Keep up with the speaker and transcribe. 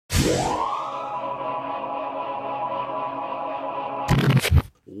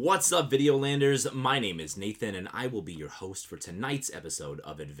What's up, Videolanders? My name is Nathan, and I will be your host for tonight's episode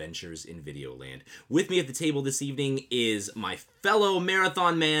of Adventures in Videoland. With me at the table this evening is my fellow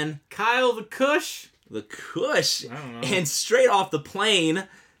marathon man, Kyle the Cush. The Cush. I don't know. And straight off the plane,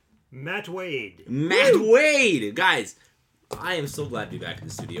 Matt Wade. Matt Wade. Guys, I am so glad to be back in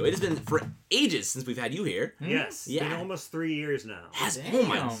the studio. It has been for ages since we've had you here. Yes. Yeah. Been almost 3 years now. Oh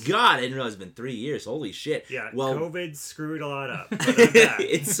my god, I didn't realize it's been 3 years. Holy shit. Yeah, Well, COVID screwed a lot up. But I'm back.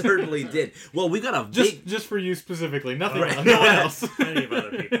 it certainly did. Well, we've got a big... Just for you specifically, nothing Right. else. No one else. Plenty of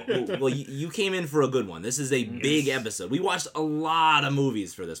other people. Well, you came in for a good one. This is a big episode. We watched a lot of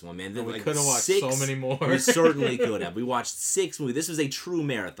movies for this one, man. We Like could have watched 6. so many more. We certainly could have. We watched 6 movies. This was a true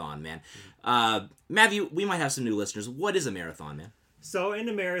marathon, man. Matthew, we might have some new listeners. What is a marathon, man? So in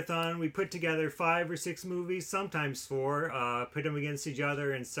the marathon, we put together 5 or 6 movies, sometimes 4, put them against each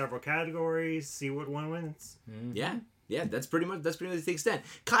other in several categories, see what one wins. Yeah, that's pretty much the extent.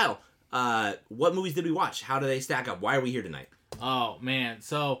 Kyle, what movies did we watch? How do they stack up? Why are we here tonight? Oh, man.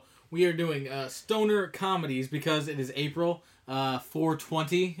 So we are doing stoner comedies because it is April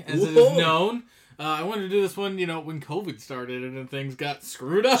 420, as it Whoa. is known. I wanted to do this one, when COVID started and then things got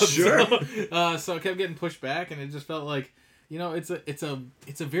screwed up. Sure. So it kept getting pushed back, and it just felt like, it's a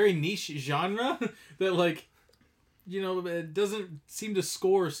very niche genre that, it doesn't seem to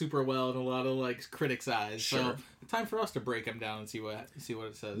score super well in a lot of critics' eyes. Sure. So time for us to break them down and see what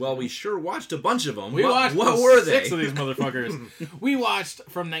it says. Well, we sure watched a bunch of them. We watched what were they? 6 of these motherfuckers. We watched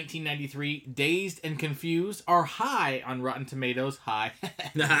from 1993, Dazed and Confused, are high on Rotten Tomatoes,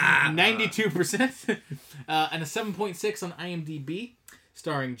 92%, and a 7.6 on IMDb,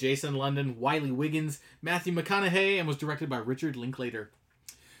 starring Jason London, Wiley Wiggins, Matthew McConaughey, and was directed by Richard Linklater.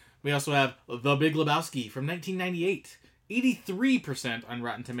 We also have The Big Lebowski from 1998, 83% on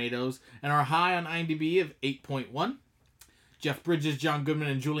Rotten Tomatoes, and are high on IMDb of 8.1. Jeff Bridges, John Goodman,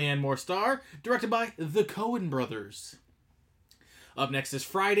 and Julianne Moore star, directed by the Coen brothers. Up next is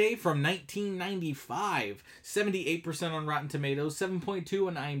Friday from 1995, 78% on Rotten Tomatoes, 7.2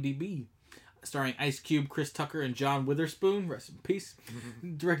 on IMDb. Starring Ice Cube, Chris Tucker, and John Witherspoon, rest in peace.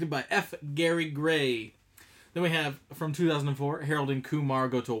 Directed by F. Gary Gray. Then we have, from 2004, Harold and Kumar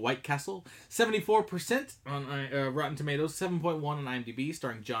Go to White Castle. 74% on Rotten Tomatoes, 7.1 on IMDb,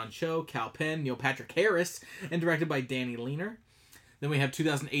 starring John Cho, Cal Penn, Neil Patrick Harris, and directed by Danny Leaner. Then we have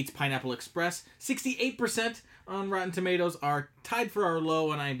 2008's Pineapple Express. 68% on Rotten Tomatoes, are tied for our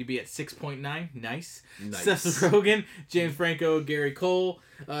low on IMDb at 6.9. Nice. Seth Rogen, James Franco, Gary Cole,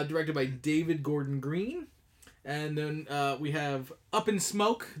 directed by David Gordon Green. And then we have Up in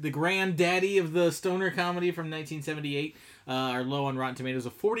Smoke, the granddaddy of the stoner comedy from 1978. Our low on Rotten Tomatoes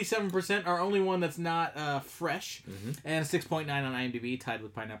of 47%. Our only one that's not fresh. And 6.9 on IMDb, tied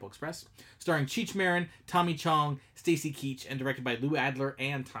with Pineapple Express. Starring Cheech Marin, Tommy Chong, Stacy Keach, and directed by Lou Adler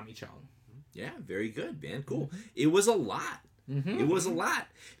and Tommy Chong. Yeah, very good, man. Cool. It was a lot. It was a lot.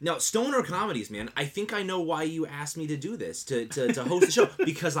 Now, stoner comedies, man, I think I know why you asked me to do this, to host the show,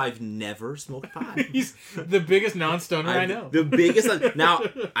 because I've never smoked pot. He's the biggest non-stoner I know. The biggest. Now,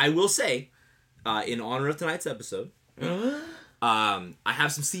 I will say, in honor of tonight's episode, I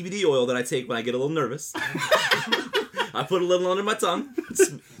have some CBD oil that I take when I get a little nervous. I put a little under my tongue.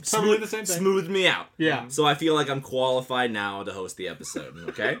 Totally the same thing. Smoothed me out. Yeah. So I feel like I'm qualified now to host the episode,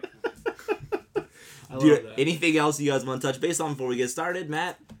 okay? I love that. Anything else you guys want to touch base on before we get started,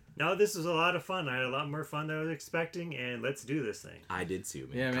 Matt? No, this was a lot of fun. I had a lot more fun than I was expecting, and let's do this thing. I did too,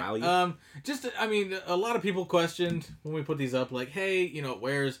 man. Yeah, Kyle, man. A lot of people questioned when we put these up, like, hey,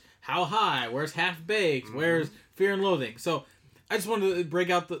 where's How High? Where's Half Baked? Where's Fear and Loathing? So I just wanted to break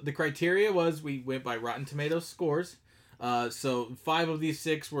out the criteria. We went by Rotten Tomatoes scores. So 5 of these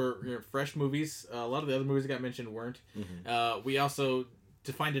 6 were fresh movies. A lot of the other movies that got mentioned weren't. We also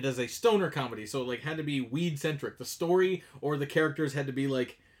defined it as a stoner comedy, so it had to be weed centric. The story or the characters had to be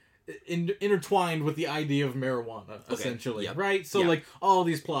intertwined with the idea of marijuana, essentially. Yep. Right? So Yep. all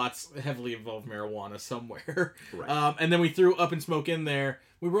these plots heavily involve marijuana somewhere. Right. And then we threw Up in Smoke in there.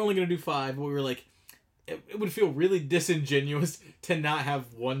 We were only going to do 5, but we were like, it would feel really disingenuous to not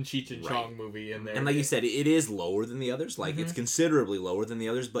have one Cheech and Chong movie in there. And like you said, it is lower than the others. It's considerably lower than the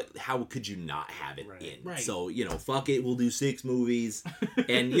others, but how could you not have it in? Right. So, fuck it, we'll do 6 movies.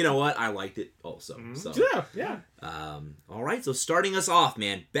 And you know what? I liked it also. So Yeah. all right, so starting us off,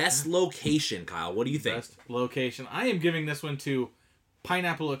 man. Best location, Kyle. What do you think? Best location. I am giving this one to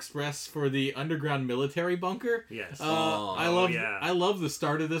Pineapple Express for the underground military bunker. Yes. I love the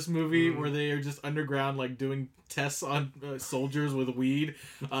start of this movie where they are just underground, like doing tests on soldiers with weed.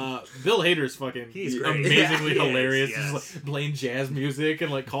 Bill Hader's fucking He's great. amazingly Yeah, he is, hilarious. yes. Just like playing jazz music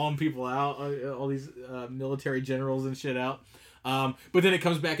and like calling people out, all these military generals and shit out. But then it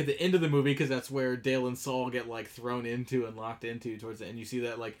comes back at the end of the movie because that's where Dale and Saul get like thrown into and locked into towards the end. You see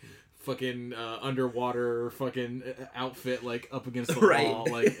that like fucking underwater fucking outfit like up against the wall.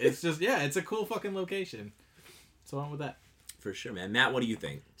 Like it's just it's a cool fucking location. So I went with that. For sure, man. Matt, what do you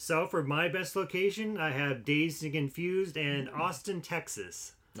think? So for my best location, I have Dazed and Confused and Austin,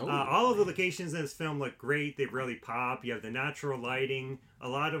 Texas. All of the locations in this film look great. They really pop. You have the natural lighting, a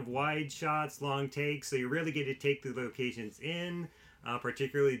lot of wide shots, long takes, so you really get to take the locations in,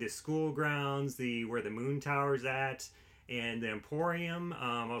 particularly the school grounds, where the moon tower's at, and the Emporium.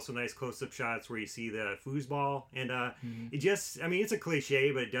 Also nice close-up shots where you see the foosball. And it just, I mean, it's a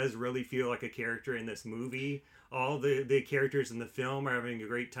cliche, but it does really feel like a character in this movie. All the characters in the film are having a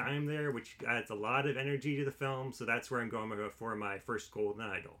great time there, which adds a lot of energy to the film. So that's where I'm going for my first Golden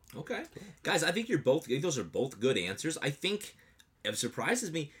Idol. Okay. Guys, I think those are both good answers. I think it surprises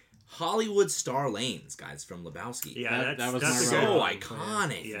me. Hollywood Star Lanes, guys, from Lebowski. Yeah, that's so my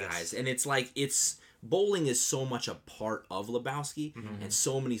iconic, Yes. guys. And it's like, bowling is so much a part of Lebowski, and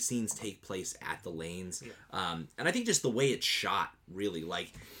so many scenes take place at the lanes. Yeah. And I think just the way it's shot, really,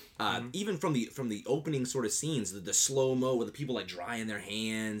 like, even from the opening sort of scenes, the slow-mo with the people like drying their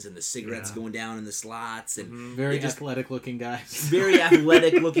hands and the cigarettes going down in the slots, and very athletic looking guys. Very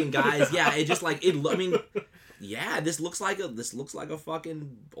athletic looking guys. Yeah, it just like it. I mean, yeah, this looks like a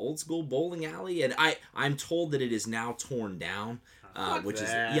fucking old school bowling alley, and I'm told that it is now torn down. Which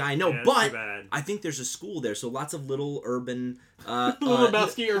that. is I know, Yeah, but too bad. I think there's a school there, so lots of little urban, Little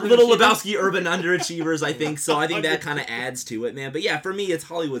Lebowski urban underachievers. I think so. I think that kind of adds to it, man. But yeah, for me, it's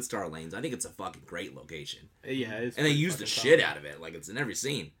Hollywood Star Lanes. I think it's a fucking great location. Yeah, and they use the shit out of it, like it's in every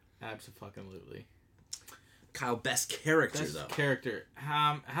scene. Absolutely. Kyle, best character Best though. character.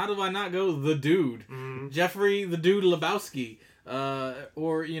 How do I not go the dude? Jeffrey the Dude Lebowski.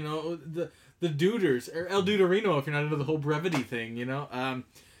 Or, you know, the Duders. Or El Duderino if you're not into the whole brevity thing, you know?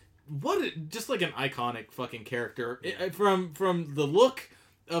 Just like an iconic fucking character. From the look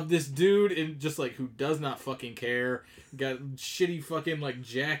of this dude and just like who does not fucking care. Got shitty fucking like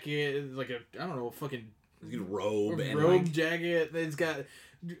jacket, like fucking robe jacket. It's got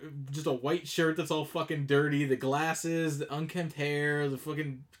just a white shirt that's all fucking dirty. The glasses, the unkempt hair, the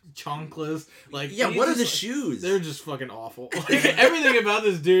fucking chanclas. Like, yeah, what are the like, shoes? They're just fucking awful. Like, everything about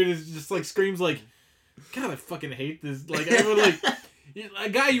this dude is just like screams like, God, I fucking hate this. Like, everyone like a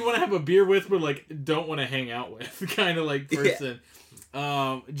guy you want to have a beer with, but like don't want to hang out with, kind of like person.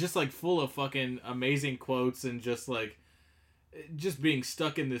 Yeah. Just like full of fucking amazing quotes and just like. Just being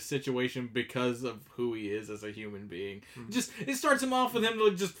stuck in this situation because of who he is as a human being. Just it starts him off with him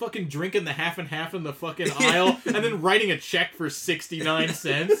like just fucking drinking the half and half in the fucking aisle and then writing a check for 69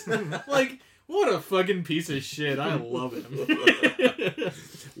 cents. Like, what a fucking piece of shit. I love him.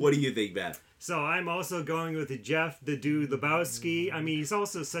 What do you think, Matt? So I'm also going with Jeff the Dude Lebowski. I mean, he's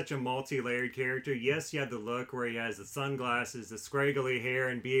also such a multi-layered character. Yes, you have the look where he has the sunglasses, the scraggly hair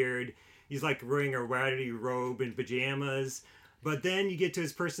and beard. He's like wearing a ratty robe and pajamas. But then you get to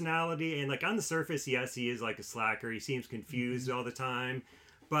his personality, and like on the surface, yes, he is like a slacker. He seems confused all the time.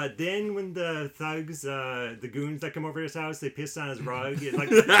 But then when the thugs, the goons that come over to his house, they piss on his rug. It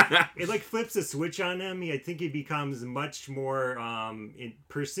like flips a switch on him. I think he becomes much more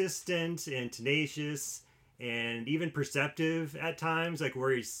persistent and tenacious, and even perceptive at times. Like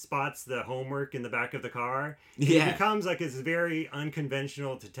where he spots the homework in the back of the car. Yeah, he becomes like this very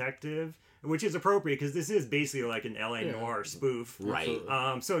unconventional detective. Which is appropriate because this is basically like an LA Noire spoof. Right.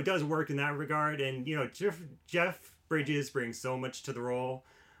 So it does work in that regard. And, you know, Jeff Bridges brings so much to the role.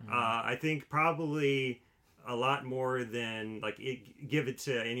 I think probably a lot more than, give it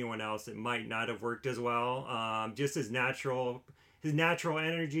to anyone else, it might not have worked as well. Just his natural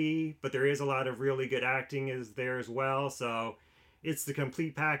energy, but there is a lot of really good acting is there as well. So it's the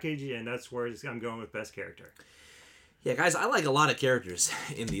complete package, and that's where I'm going with best character. Yeah, guys, I like a lot of characters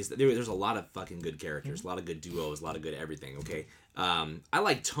in these. There's a lot of fucking good characters, a lot of good duos, a lot of good everything. Okay, I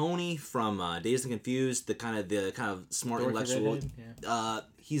like Tony from Dazed and Confused, the kind of smart intellectual.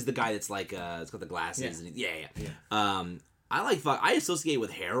 He's the guy that's like it's got the glasses. Yeah. And I associate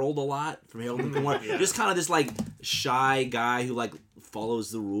with Harold a lot from Harold and Kumar. Just kind of this like shy guy who like follows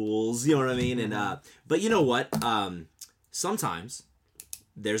the rules. You know what I mean? And but you know what? Sometimes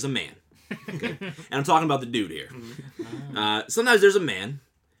there's a man. Okay. And I'm talking about the dude here. Sometimes there's a man,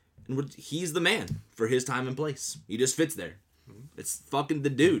 and he's the man for his time and place. He just fits there. It's fucking the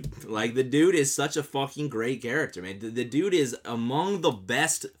dude. Like, the dude is such a fucking great character, man. The dude is among the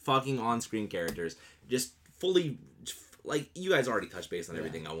best fucking on-screen characters. Just fully, like, you guys already touched base on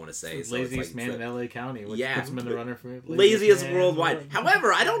everything I want to say. So laziest man in LA County, which puts him in the runner for laziest worldwide.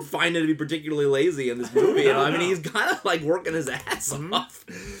 However, I don't find him to be particularly lazy in this movie. You know? I mean, he's kind of like working his ass off.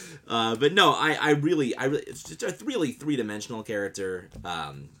 But no, I really, it's just a really three-dimensional character.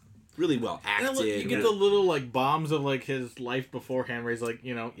 Really well acted. Look, you get the little like bombs of like his life beforehand, where he's like,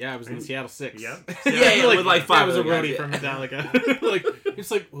 I was in Seattle 6. Yeah, with like 5. I was a roadie from Metallica. Like, it's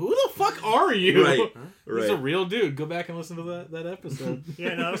like, who the fuck are you? Right. He's a real dude. Go back and listen to that episode. Yeah,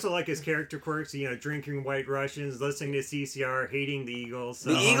 and I also like his character quirks. Drinking White Russians, listening to CCR, hating the Eagles.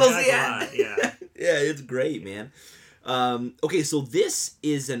 So the Eagles, yeah. Yeah, it's great, man. Okay, so this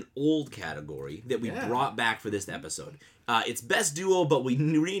is an old category that we brought back for this episode. It's Best Duo, but we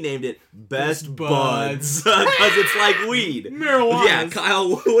renamed it Best Buds. Because it's like weed. Marijuana. Yeah, Kyle,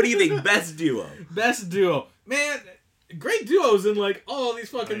 what do you think? Best Duo. Best Duo. Man, great duos in like all these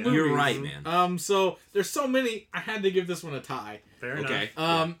fucking movies. You're right, man. So there's so many, I had to give this one a tie. Fair okay.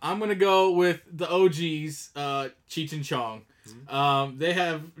 enough. I'm going to go with the OGs, Cheech and Chong. They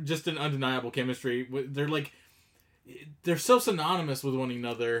have just an undeniable chemistry. They're so synonymous with one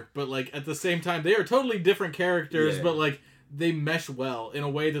another, but like at the same time they are totally different characters, but like they mesh well in a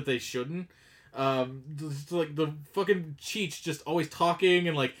way that they shouldn't. Like the fucking Cheech just always talking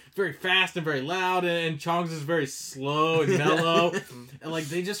and like very fast and very loud, and Chong's is very slow and mellow, and like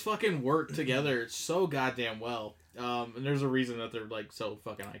they just fucking work together so goddamn well. And there's a reason that they're like so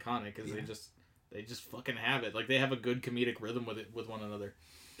fucking iconic, because they just fucking have it. Like they have a good comedic rhythm with one another.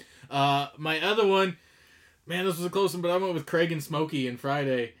 My other one. Man, this was a close one, but I went with Craig and Smokey in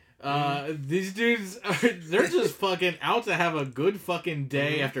Friday. These dudes, they're just fucking out to have a good fucking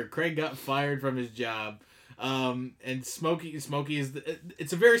day after Craig got fired from his job. And Smokey is,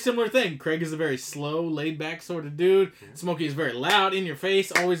 it's a very similar thing. Craig is a very slow, laid back sort of dude. Smokey is very loud, in your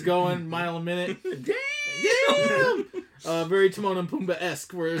face, always going mile a minute. Damn! Very Timon and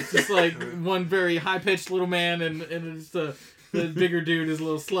Pumbaa-esque, where it's just like one very high-pitched little man, and it's the bigger dude is a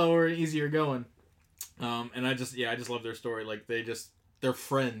little slower and easier going. And I just love their story. Like they're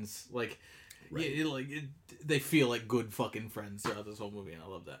friends. Like, they feel like good fucking friends throughout this whole movie, and I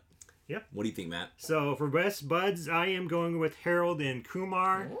love that. Yep. What do you think, Matt? So for Best Buds, I am going with Harold and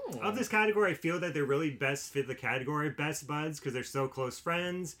Kumar. Of this category, I feel that they're really best fit the category Best Buds because they're so close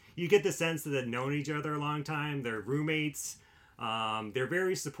friends. You get the sense that they've known each other a long time. They're roommates. They're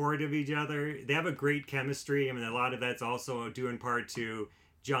very supportive of each other. They have a great chemistry. I mean, a lot of that's also due in part to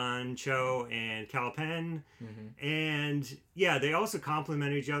John Cho and Kal Penn. And yeah, they also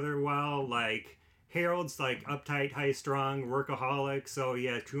complement each other well. Like Harold's like uptight, high strung, workaholic, so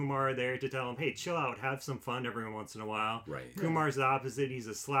yeah, Kumar there to tell him, hey, chill out, have some fun every once in a while. Right. Kumar's the opposite. He's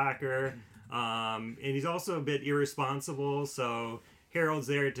a slacker, and he's also a bit irresponsible, so Harold's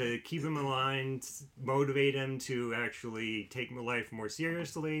there to keep him in line, motivate him to actually take life more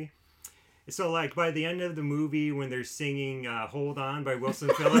seriously. So, like, by the end of the movie, when they're singing Hold On by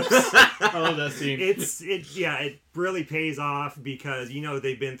Wilson Phillips... I love that scene. It really pays off because,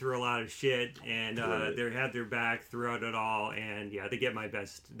 they've been through a lot of shit, and they had their back throughout it all, and, yeah, they get my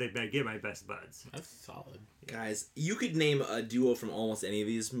best buds. That's solid. Guys, you could name a duo from almost any of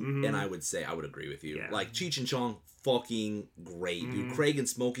these, and I would agree with you. Yeah. Like, Cheech and Chong, fucking great. Dude, Craig and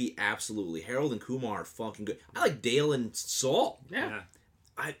Smokey, absolutely. Harold and Kumar, fucking good. I like Dale and Saul. Yeah.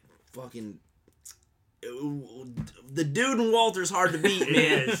 I fucking... The dude and Walter's hard to beat,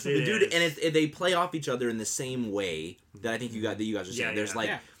 man. The dude, and they play off each other in the same way that I think you guys are saying. There's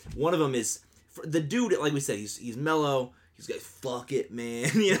one of them is the dude, like we said, he's mellow. He's like, fuck it, man.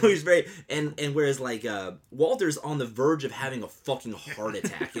 He's very and whereas like Walter's on the verge of having a fucking heart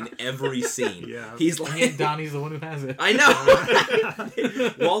attack in every scene. Yeah. He's like Donnie's the one who has it. I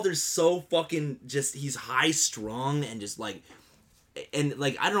know. Walter's so fucking he's high strung and just like. And,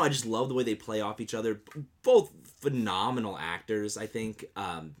 like, I don't know, I just love the way they play off each other. Both phenomenal actors, I think.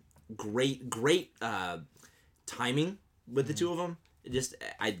 Great timing with the two of them.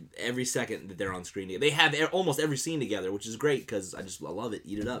 Every second that they're on screen together. They have almost every scene together, which is great, because I love it.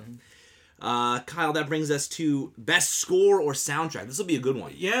 Eat it up. Kyle, that brings us to Best Score or Soundtrack. This will be a good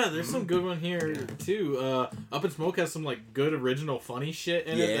one. Yeah, there's some good one here, too. Up in Smoke has some, like, good original funny shit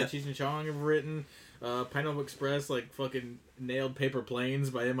in it that Cheech and Chong have written. Pineapple Express, like, fucking nailed Paper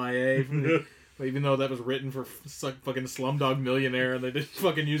Planes by MIA. Even though that was written for fucking Slumdog Millionaire and they didn't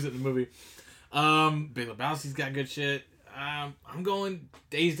fucking use it in the movie. Big Lebowski's got good shit. I'm going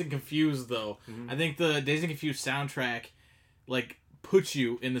Dazed and Confused, though. I think the Dazed and Confused soundtrack, like, puts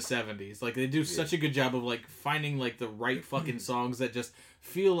you in the 70s. Like, they do such a good job of, like, finding, like, the right fucking songs that just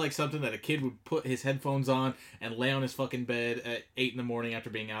feel like something that a kid would put his headphones on and lay on his fucking bed at 8 in the morning after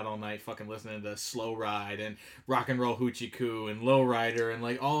being out all night fucking listening to Slow Ride and Rock and Roll Hoochie Coo and Low Rider and,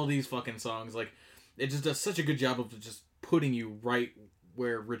 like, all these fucking songs. Like, it just does such a good job of just putting you right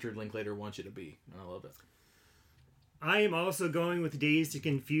where Richard Linklater wants you to be. And I love it. I am also going with Dazed and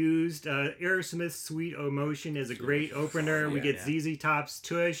Confused. Aerosmith's Sweet Emotion is a great opener. We get ZZ Top's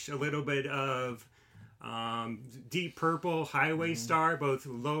Tush, a little bit of Deep Purple, Highway Star, both a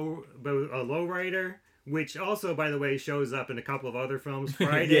lowrider, which also, by the way, shows up in a couple of other films,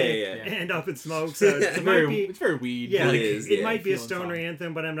 Friday and Up in Smoke. So it's very weed. Yeah, it like, is. It might be a stoner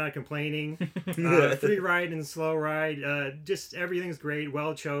anthem, but I'm not complaining. Free Ride and Slow Ride, just everything's great,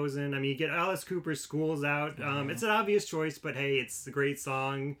 well chosen. I mean, you get Alice Cooper's School's Out. It's an obvious choice, but hey, it's a great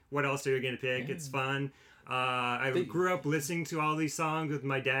song. What else are you going to pick? It's fun. I grew up listening to all these songs with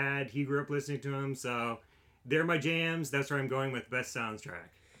my dad. He grew up listening to them, so they're my jams. That's where I'm going with best soundtrack.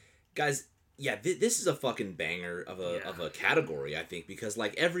 Guys, yeah, this is a fucking banger of a category, I think, because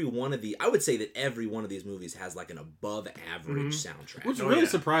like I would say that every one of these movies has like an above average soundtrack. Which really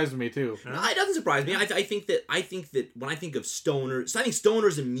surprised me too. No, it doesn't surprise me. I think that when I think of stoners, I think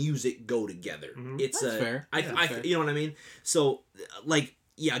stoners and music go together. It's That's fair. Fair. You know what I mean? So like,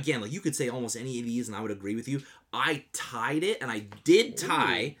 yeah, again, like you could say almost any of these, and I would agree with you. I tied it, and I did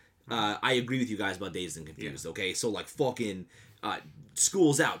tie. I agree with you guys about Dazed and Confused. Okay, so like fucking.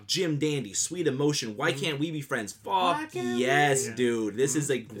 School's Out, Jim Dandy, Sweet Emotion, Why Can't We Be Friends? Fuck yes, dude. This is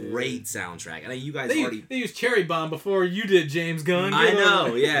a great soundtrack. And you guys They used Cherry Bomb before you did, James Gunn. I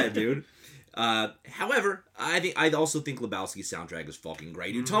know, yeah, dude. However, I also think Lebowski's soundtrack is fucking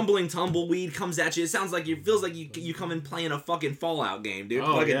great. Dude, Tumbling Tumbleweed comes at you. It sounds like it feels like you come in playing a fucking Fallout game, dude.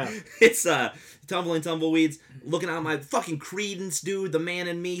 Oh, fucking, yeah. It's Tumbling Tumbleweeds. Looking out my fucking Creedence, dude. The Man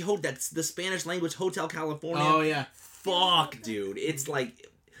in Me. That's the Spanish language Hotel California. Oh yeah. Fuck, dude. It's like,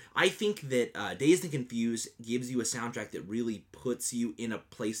 I think that Dazed and Confused gives you a soundtrack that really puts you in a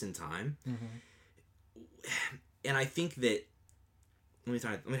place and time. And I think that,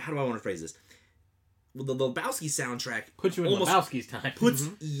 how do I want to phrase this? Well, the Lebowski soundtrack puts you in Lebowski's time.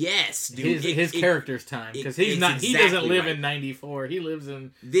 Yes, dude. His character's time, because he doesn't live in 94. He lives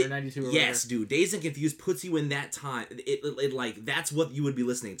in 92. Or yes, dude. Dazed and Confused puts you in that time. It like that's what you would be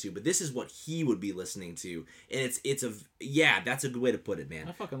listening to, but this is what he would be listening to, and that's a good way to put it, man.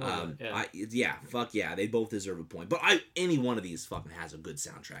 I fucking love it. Fuck yeah, they both deserve a point. But any one of these fucking has a good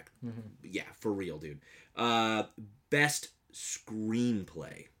soundtrack. Yeah, for real, dude. Best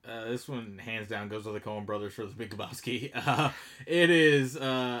screenplay. This one, hands down, goes to the Coen brothers for The Big Lebowski. It is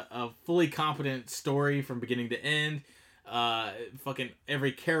a fully competent story from beginning to end. Fucking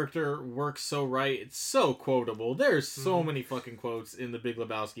every character works so right. It's so quotable. There's so many fucking quotes in The Big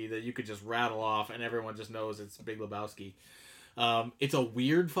Lebowski that you could just rattle off and everyone just knows it's Big Lebowski. It's a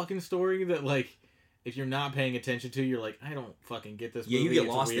weird fucking story that, like, if you're not paying attention to, you're like, I don't fucking get this movie. Yeah, you get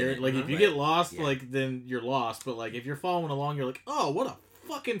it's lost weird. in it. Like, if you get lost, like, then you're lost. But, like, if you're following along, you're like, oh, what a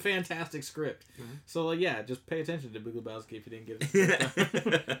fucking fantastic script. So, like, yeah, just pay attention to Big Lebowski if you didn't get it the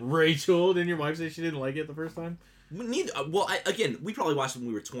first time. Rachel, didn't your wife say she didn't like it the first time? Neither. Well, we probably watched it when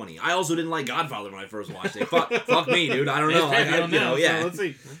we were 20. I also didn't like Godfather when I first watched it. fuck me, dude. I don't know. Yeah. So let's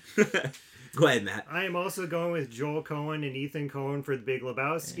see. Go ahead, Matt. I am also going with Joel Coen and Ethan Coen for The Big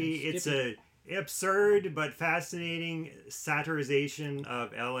Lebowski. It's a absurd but fascinating satirization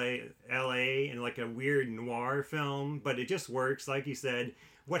of LA in like a weird noir film, but it just works. Like you said,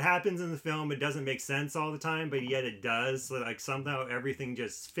 what happens in the film, it doesn't make sense all the time, but yet it does. So, like, somehow everything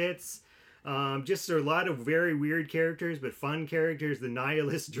just fits. Just a lot of very weird characters, but fun characters. The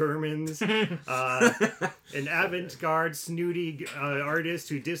nihilist Germans, an avant-garde snooty artist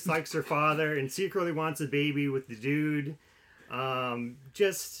who dislikes her father and secretly wants a baby with the dude.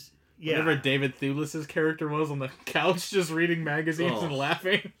 Yeah. Whatever David Thewlis's character was on the couch just reading magazines and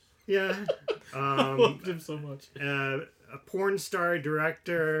laughing. Yeah. I loved him so much. A porn star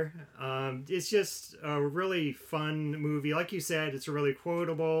director. It's just a really fun movie. Like you said, it's really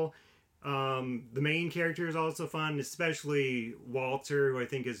quotable. The main character is also fun, especially Walter, who I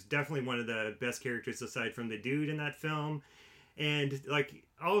think is definitely one of the best characters aside from the dude in that film. And, like,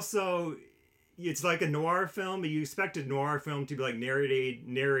 also, it's like a noir film, but you expect a noir film to be like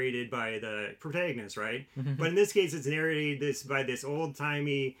narrated by the protagonist, right? But in this case, it's narrated by this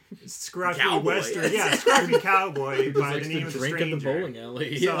old-timey, scruffy cowboy. Western, scruffy cowboy by the name of the drink in the stranger. bowling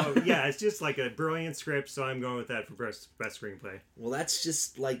alley. So yeah, it's just like a brilliant script. So I'm going with that for best screenplay. Well, that's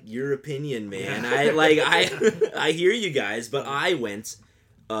just like your opinion, man. I hear you guys, but I went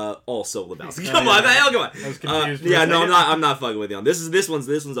Also Lebowski. Come on, man. Come on. I was confused. Yeah, no, I'm not fucking with you on this. This one's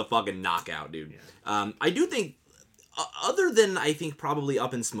a fucking knockout, dude. Yeah. I do think, other than I think probably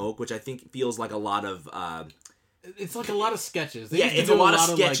Up in Smoke, which I think feels like a lot of. It's like a lot of sketches. It's a lot of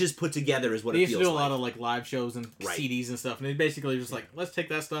sketches put together, is what it feels like. They used to do a lot of like live shows and CDs and stuff, and they basically just like, let's take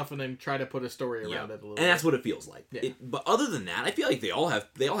that stuff and then try to put a story around it a little bit. And that's what it feels like. Yeah. But other than that, I feel like they all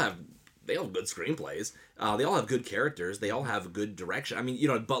have good screenplays. They all have good characters. They all have good direction. I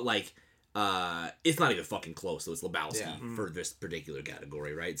mean, but like, it's not even fucking close. So it's Lebowski for this particular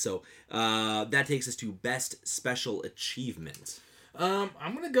category, right? So that takes us to Best Special Achievement.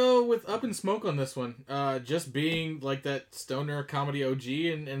 I'm gonna go with Up in Smoke on this one. Just being like that stoner comedy OG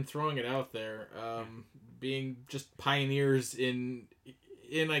and throwing it out there. Being just pioneers in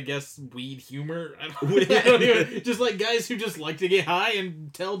I guess weed humor. I don't even, just like guys who just like to get high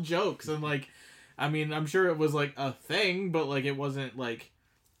and tell jokes and like, I mean, I'm sure it was like a thing, but like it wasn't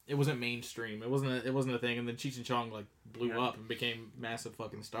mainstream. It wasn't a thing. And then Cheech and Chong like blew up and became massive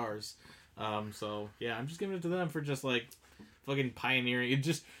fucking stars. So yeah, I'm just giving it to them for just like fucking pioneering and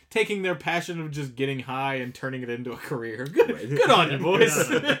just taking their passion of just getting high and turning it into a career. Good on you, boys.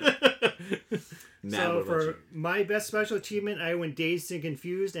 Matt, so for my best special achievement, I went Dazed and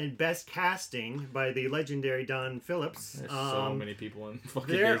Confused, and best casting by the legendary Don Phillips. There's so many people in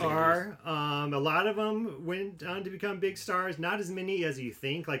fucking There Dazed and are a lot of them went on to become big stars. Not as many as you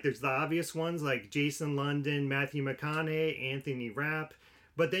think. Like there's the obvious ones like Jason London, Matthew McConaughey, Anthony Rapp.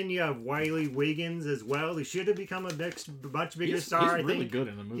 But then you have Wiley Wiggins as well, who should have become a much bigger star. He's really good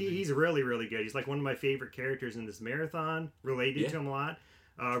in the movie. He's really, really good. He's like one of my favorite characters in this marathon, related to him a lot.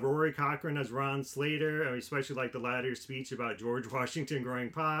 Rory Cochrane as Ron Slater. I especially like the latter speech about George Washington growing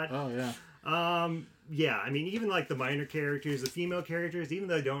pot. Oh, yeah. Yeah, I mean, even like the minor characters, the female characters, even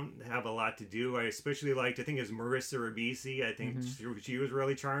though they don't have a lot to do, I especially liked, I think it was Marissa Ribisi. I think she was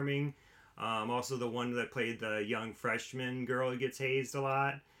really charming. Also the one that played the young freshman girl who gets hazed a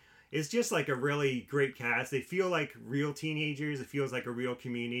lot. It's just like a really great cast. They feel like real teenagers. It feels like a real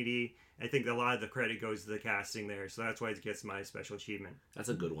community. I think a lot of the credit goes to the casting there, so that's why it gets my special achievement. That's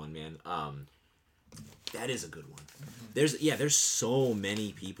a good one, man. That is a good one. There's so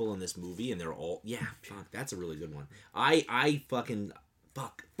many people in this movie, and they're all that's a really good one. I kind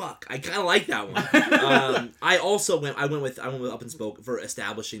of like that one. I went with Up in Smoke for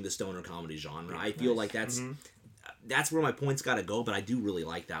establishing the stoner comedy genre. I feel like that's where my points gotta go, but I do really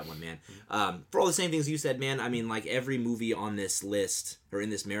like that one, man. For all the same things you said, man. I mean, like every movie on this list or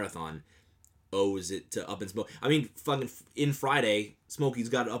in this marathon owes it to Up in Smoke. I mean, fucking in Friday, Smokey's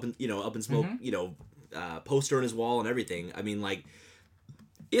got Up in Smoke, poster on his wall and everything. I mean, like,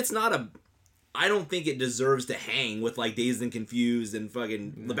 it's not a. I don't think it deserves to hang with like Dazed and Confused and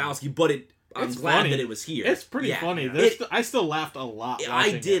fucking Lebowski, but I'm glad that it was here. It's pretty funny. I still laughed a lot.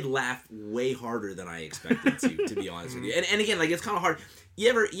 I did laugh way harder than I expected to be honest with you. And again, like it's kind of hard. You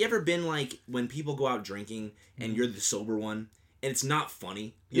ever been like when people go out drinking and you're the sober one and it's not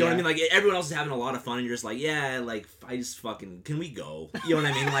funny? You know what I mean? Like everyone else is having a lot of fun and you're just like, yeah, like I just fucking can we go? You know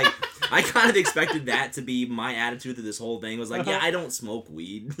what I mean? Like I kind of expected that to be my attitude to this whole thing. It was like, yeah, I don't smoke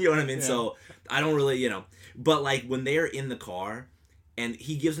weed. You know what I mean? Yeah. So I don't really, But like when they're in the car. And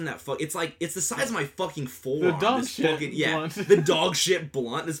he gives him that it's like, it's the size of my fucking forearm. The dog shit blunt. The dog shit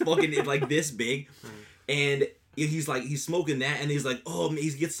blunt is fucking like this big. And he's smoking that and he's like, oh,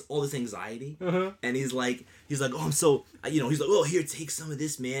 he gets all this anxiety. And he's like, oh, I'm so, he's like, oh, here, take some of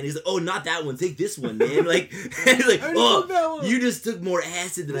this, man. He's like, oh, not that one, take this one, man. Like, and he's like, oh, you just took more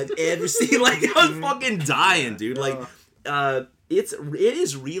acid than I've ever seen. Like, I was fucking dying, dude. Like, it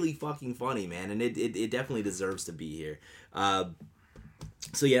is really fucking funny, man. And it definitely deserves to be here.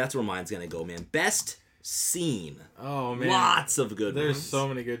 So yeah, that's where mine's gonna go, man. Best scene. Oh man, lots of good. There's ones. so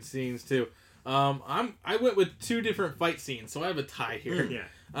many good scenes too. I went with two different fight scenes, so I have a tie here.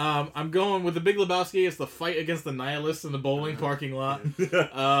 Yeah. I'm going with The Big Lebowski. It's the fight against the nihilists in the bowling parking lot.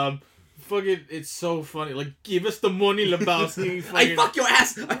 Fucking, it's so funny. Like, give us the money, Lebowski. I fuck your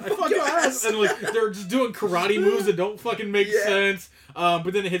ass. I fuck your ass. And like, they're just doing karate moves that don't fucking make sense.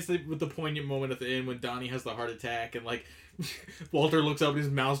 But then it hits with the poignant moment at the end when Donnie has the heart attack and like. Walter looks up and his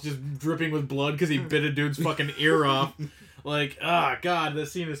mouth's just dripping with blood because he bit a dude's fucking ear off. Like, god, that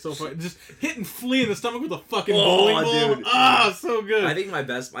scene is so funny. Just hitting Flea in the stomach with a fucking bowling ball. Dude. So good. I think my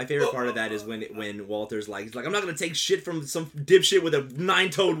favorite part of that is when Walter's like, he's like, I'm not gonna take shit from some dipshit with a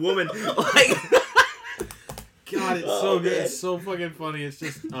 9-toed woman. Like, God, it's so good. It's so fucking funny. It's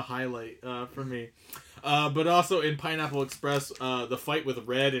just a highlight for me. But also in Pineapple Express, the fight with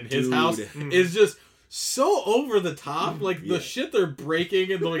Red in his house is just so over the top. Like the shit they're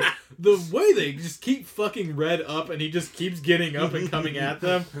breaking and like the way they just keep fucking Red up and he just keeps getting up and coming at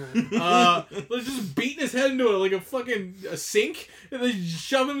them. They're just beating his head into a sink and they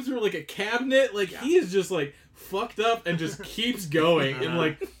shove him through like a cabinet. Like he is just like fucked up and just keeps going and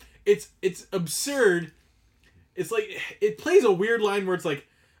like it's absurd. It's like it plays a weird line where it's like,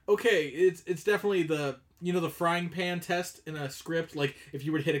 okay, it's definitely the frying pan test in a script. Like if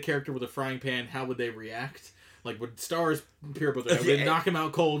you would hit a character with a frying pan, how would they react? Like would stars appear up with it? Would they knock him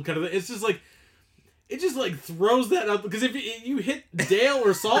out cold? Kind of. It's just like it just like throws that up because if you hit Dale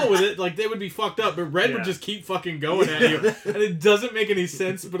or Saul with it, like they would be fucked up. But Red would just keep fucking going at you, and it doesn't make any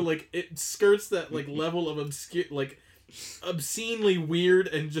sense. But like it skirts that like level of obscenely weird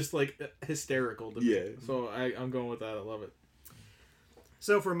and just like hysterical to me. So I'm going with that. I love it.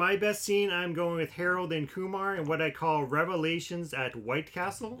 So for my best scene, I'm going with Harold and Kumar and what I call revelations at White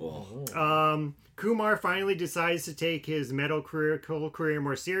Castle. Kumar finally decides to take his medical career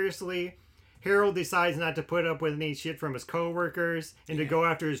more seriously. Harold decides not to put up with any shit from his co-workers and to go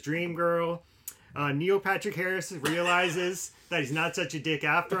after his dream girl. Neil Patrick Harris realizes that he's not such a dick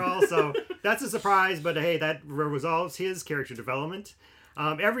after all, so that's a surprise, but hey, that resolves his character development.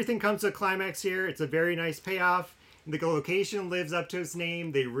 Everything comes to a climax here. It's a very nice payoff. The location lives up to its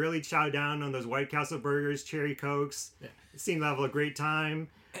name. They really chow down on those White Castle burgers, cherry cokes. Seem to have a great time.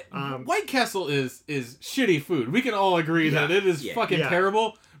 White Castle is shitty food. We can all agree that it is fucking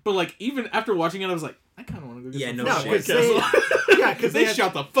terrible. But like even after watching it, I was like, I kind of want to go get some White Castle. Because they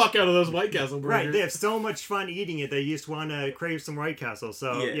shot the fuck out of those White Castle burgers. Right, they have so much fun eating it. They just want to crave some White Castle.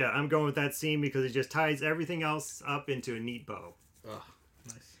 So I'm going with that scene because it just ties everything else up into a neat bow. Oh,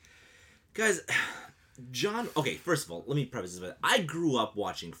 nice. Guys, John, okay, first of all, let me preface this with I grew up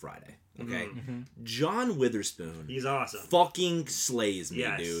watching Friday, okay? John Witherspoon. He's awesome. Fucking slays me,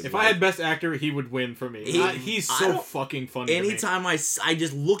 dude. If I had Best Actor, he would win for me. He's so fucking funny. Anytime I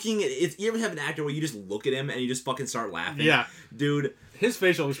just looking at it, you ever have an actor where you just look at him and you just fucking start laughing? Yeah. Dude. His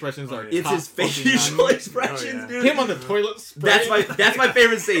facial expressions are It's his facial expressions, dude. Him on the toilet That's my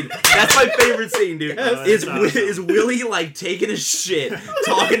favorite scene. That's my favorite scene, dude. Is Willie like taking a shit,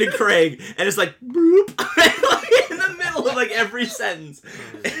 talking to Craig, and it's like boop in the middle of like every sentence.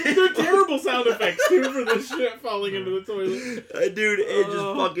 They're terrible sound effects too for the shit falling into the toilet. Dude, it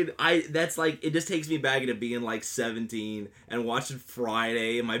just fucking that's like it just takes me back into being like 17 and watching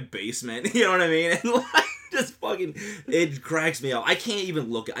Friday in my basement. You know what I mean? And like just fucking, it cracks me up. I can't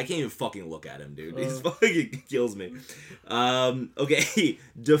even fucking look at him, dude. He's fucking kills me. Okay,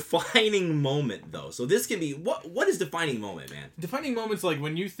 defining moment though. So this can be what is defining moment, man? Defining moments, like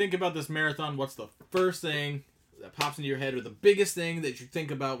when you think about this marathon, what's the first thing that pops into your head, or the biggest thing that you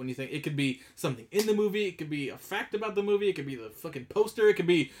think about when you think? It could be something in the movie, it could be a fact about the movie, it could be the fucking poster, it could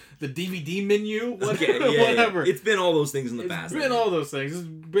be the DVD menu, whatever. It's been all those things in the past. It's been all those things. It's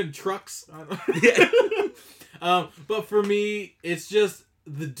been trucks. But for me, it's just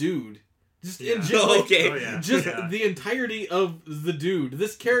the dude. Just the entirety of the dude.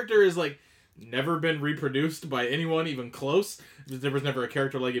 This character is like never been reproduced by anyone even close. There was never a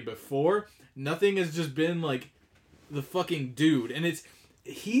character like it before. Nothing has just been like the fucking dude, and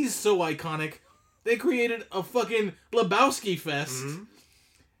he's so iconic. They created a fucking Lebowski fest.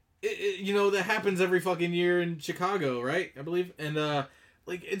 That happens every fucking year in Chicago, right? I believe, and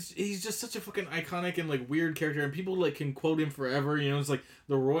he's just such a fucking iconic and like weird character, and people like can quote him forever. It's like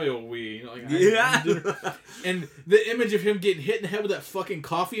the royal we. And the image of him getting hit in the head with that fucking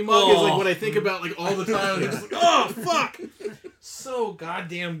coffee mug is like what I think about like all the time. It's like, oh fuck, so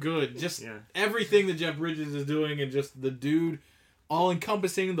goddamn good. Just everything that Jeff Bridges is doing, and just the dude, all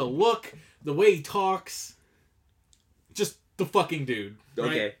encompassing, the look, the way he talks, just the fucking dude.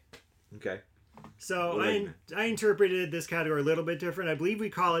 Right? Okay. So I interpreted this category a little bit different. I believe we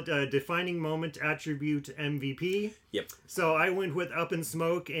call it a defining moment attribute MVP. Yep. So I went with Up in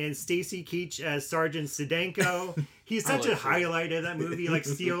Smoke and Stacy Keach as Sergeant Sedenko. He's such a highlight of that movie. Like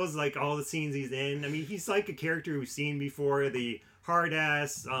steals like all the scenes he's in. I mean, he's like a character we've seen before. The hard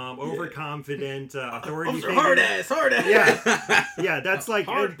ass, overconfident, authority figure. Hard ass. Yeah. That's like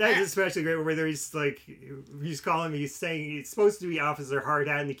that's especially great. Whether he's saying he's supposed to be Officer Hard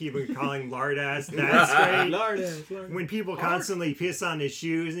Hat, and they keep calling him Lard Ass. That's great. Lard ass. When people constantly piss on his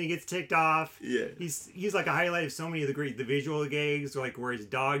shoes and he gets ticked off. Yeah. He's like a highlight of so many of the visual gags, like where his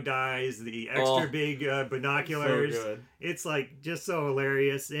dog dies, the extra big binoculars. So good. It's like just so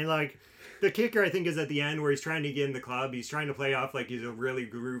hilarious, and like. The kicker, I think, is at the end where he's trying to get in the club. He's trying to play off like he's a really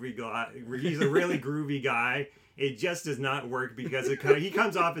groovy guy. It just does not work because he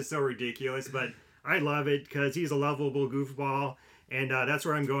comes off as so ridiculous. But I love it because he's a lovable goofball. And that's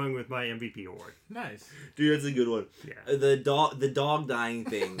where I'm going with my MVP award. Nice. Dude, that's a good one. Yeah. The dog dying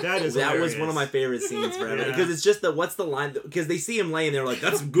thing. That was one of my favorite scenes forever. Yeah. Because it's just what's the line? Because they see him laying there like,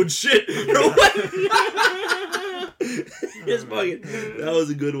 that's some good shit. Or what? Just fucking, that was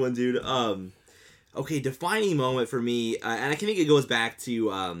a good one, dude. Okay, defining moment for me, and I think it goes back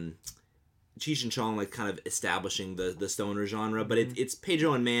to Cheech and Chong, like kind of establishing the stoner genre, but it's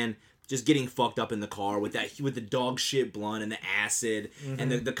Pedro and Man just getting fucked up in the car with the dog shit blunt and the acid,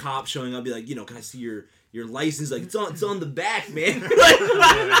 and the cop showing up, be like, can I see your license? Like, it's on the back, man.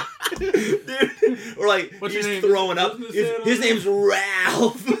 Dude, or like, What's he's your name? throwing up. His name's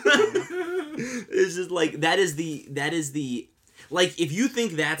Ralph. It's just like that is the. Like, if you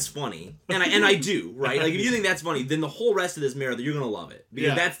think that's funny, and I do, right? Like, if you think that's funny, then the whole rest of this marathon, you're gonna love it.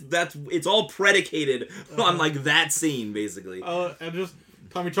 Because that's it's all predicated on, like, that scene, basically. And just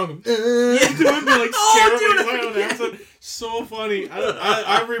Tommy Chong, Yeah. doing the, like, Oh, dude, accent. So funny.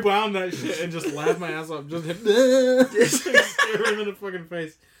 I rewound that shit and just laughed my ass off. Just stare him in the fucking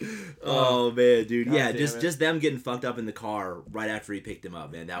face. Oh, man, dude. God Yeah, damn just them getting fucked up in the car right after he picked him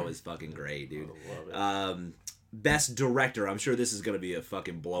up, man. That was fucking great, dude. I love it. Best director. I'm sure this is gonna be a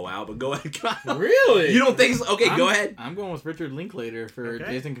fucking blowout, but go ahead, Kyle. Really? You don't think so? Okay, go ahead. I'm going with Richard Linklater for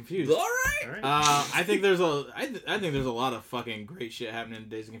Okay. Dazed and Confused. All right. All right. I think there's a lot of fucking great shit happening in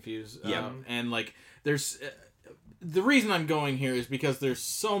Dazed and Confused. Yeah. And like there's the reason I'm going here is because there's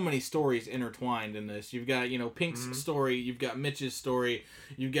so many stories intertwined in this. You've got Pink's story, you've got Mitch's story,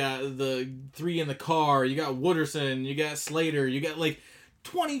 you've got the three in the car, you got Wooderson, you got Slater, you got like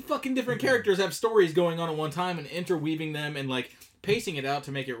 20 fucking different characters have stories going on at one time and interweaving them and like pacing it out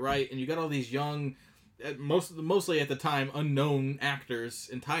to make it right. And you got all these young, mostly at the time unknown actors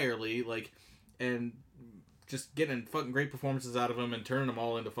entirely, like, and just getting fucking great performances out of them and turning them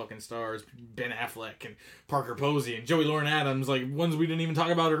all into fucking stars. Ben Affleck and Parker Posey and Joey Lauren Adams, like ones we didn't even talk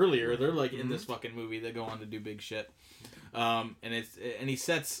about earlier. They're like in this fucking movie. They go on to do big shit. And he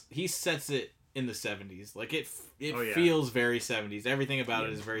sets it in the 70s. Like it feels very 70s. Everything about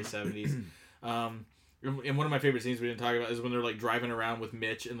it is very 70s. And one of my favorite scenes we didn't talk about is when they're like driving around with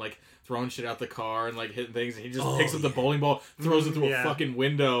Mitch and like throwing shit out the car and like hitting things, and he just picks up the bowling ball, throws it through a fucking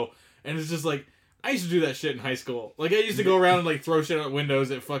window, and it's just like, I used to do that shit in high school. Like I used to go around and like throw shit out windows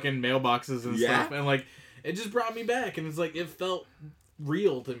at fucking mailboxes and stuff, and like it just brought me back, and it's like it felt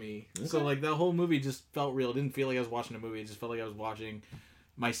real to me. Okay. So like that whole movie just felt real. It didn't feel like I was watching a movie. It just felt like I was watching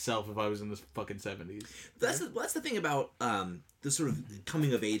myself if I was in the fucking 70s. That's the thing about the sort of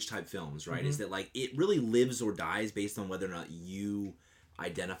coming of age type films, right? Is that like it really lives or dies based on whether or not you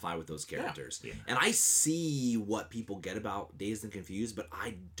identify with those characters. Yeah. And I see what people get about Dazed and Confused, but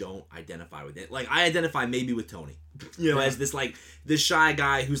I don't identify with it. Like I identify maybe with Tony, as this like this shy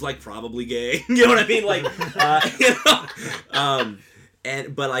guy who's like probably gay. You know what I mean? Like,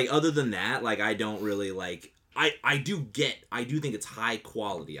 but like other than that, like I don't really like. I do think it's high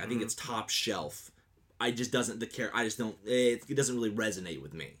quality. I think it's top shelf. It doesn't really resonate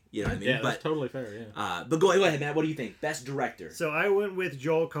with me. You know what I mean? Yeah, that's totally fair, yeah. But go ahead, Matt. What do you think? Best director. So I went with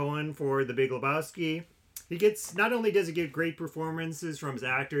Joel Coen for The Big Lebowski. Not only does he get great performances from his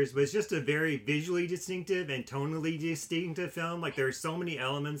actors, but it's just a very visually distinctive and tonally distinctive film. Like there are so many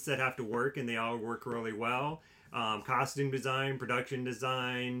elements that have to work, and they all work really well. Costume design, production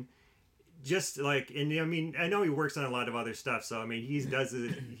design. Just like, and I mean, I know he works on a lot of other stuff. So I mean, he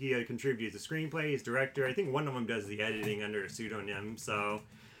contributes the screenplay, he's director. I think one of them does the editing under a pseudonym. So,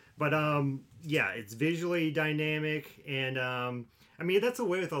 but it's visually dynamic, and I mean that's the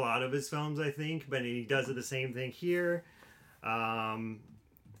way with a lot of his films, I think. But he does the same thing here. I'm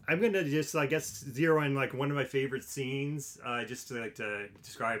gonna just, I guess, zero in like one of my favorite scenes, just to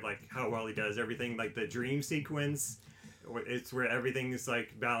describe like how well he does everything, like the dream sequence. It's where everything is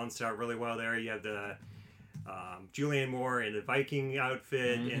like balanced out really well there. You have the Julianne Moore in a Viking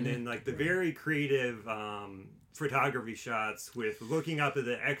outfit, and then like the very creative photography shots with looking up at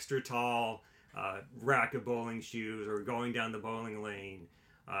the extra tall rack of bowling shoes or going down the bowling lane.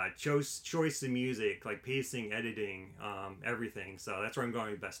 Choice of music, like pacing, editing, everything. So that's where I'm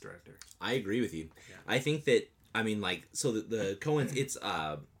going with Best Director. I agree with you. Yeah. I think that, I mean, like, so the Coens, it's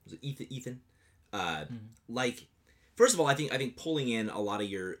Ethan. Like, first of all, I think pulling in a lot of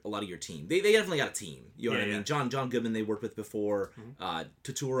your team. They definitely got a team. You know what I mean? John Goodman they worked with before.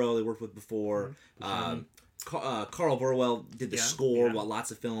 Turturro they worked with before. Carl Burwell did the score. Lots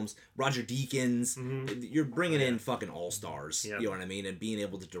of films. Roger Deakins. You're bringing in fucking all stars. You know what I mean? And being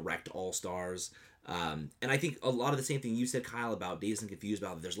able to direct all stars. And I think a lot of the same thing you said, Kyle, about Dazed and Confused.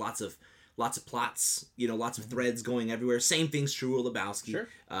 About there's lots of plots. Lots of threads going everywhere. Same thing's true of Lebowski. Sure.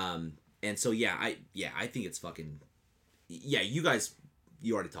 And so I think it's fucking. yeah, you guys,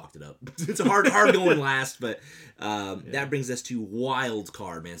 you already talked it up. It's a hard going last, but that brings us to wild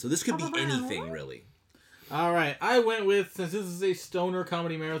card, man. So this could be anything, really. All right, I went with, since this is a stoner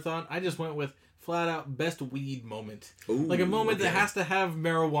comedy marathon, I just went with flat out best weed moment. Ooh, like a moment that has to have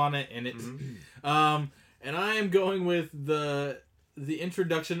marijuana in it. And I am going with the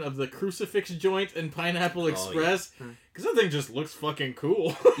introduction of the crucifix joint in Pineapple Express, because that thing just looks fucking cool.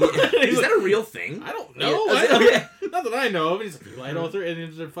 Is that a real thing? I don't know. Yeah. Not that I know of. He's like, light all through,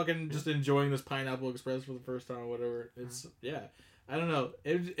 and they're fucking just enjoying this Pineapple Express for the first time or whatever. It's, yeah. I don't know.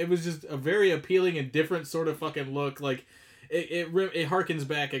 It was just a very appealing and different sort of fucking look. Like, it harkens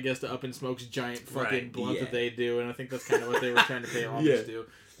back, I guess, to Up in Smoke's giant fucking blunt that they do, and I think that's kind of what they were trying to pay homage to,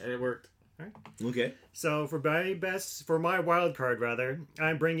 and it worked. Okay. So for my wild card, rather,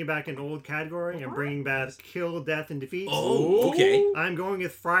 I'm bringing back an old category. I'm bringing back Kill, Death, and Defeat. Oh, okay. I'm going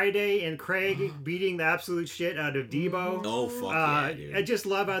with Friday and Craig beating the absolute shit out of Debo. Oh, fuck yeah, dude. I just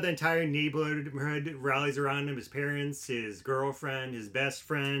love how the entire neighborhood rallies around him. His parents, his girlfriend, his best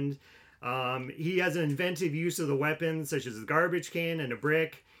friend. He has an inventive use of the weapons, such as a garbage can and a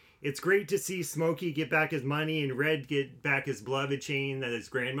brick. It's great to see Smokey get back his money and Red get back his beloved chain that his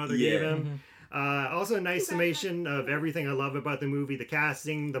grandmother gave him. Also a nice summation of everything I love about the movie, the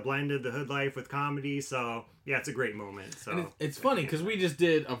casting, the blend of the hood life with comedy. So, yeah, it's a great moment. So and it's funny, because we just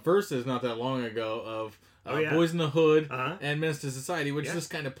did a Versus not that long ago of Boys in the Hood and Menace to Society, which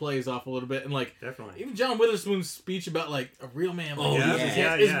just kind of plays off a little bit. And, like, definitely. Even John Witherspoon's speech about, like, a real man like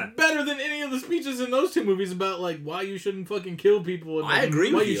is better than any of the speeches in those two movies about, like, why you shouldn't fucking kill people. And, like, I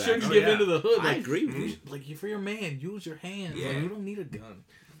agree why with you you, shouldn't actually. give into the hood. Like, I agree with you. Like, for your man, use your hands. Yeah. Like, you don't need a gun.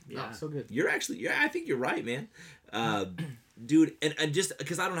 Yeah. No, so good. You're actually, I think you're right, man. Dude, and just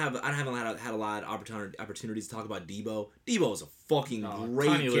because I haven't had a lot of opportunities to talk about Debo. Debo is a fucking great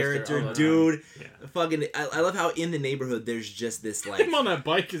Tiny character, Lister, dude. Yeah. Fucking, I love how in the neighborhood there's just this like Him on that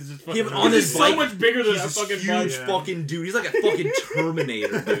bike is just fucking... him on this bike, so much bigger than he's that this fucking huge bike. fucking dude. He's like a fucking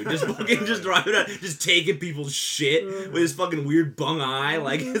Terminator, dude. Just driving out, just taking people's shit with his fucking weird bung eye.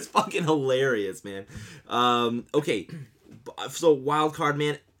 Like, it's fucking hilarious, man. Okay, so wild card,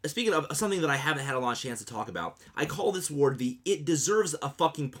 man. Speaking of something that I haven't had a lot of chance to talk about, I call this award the "It Deserves a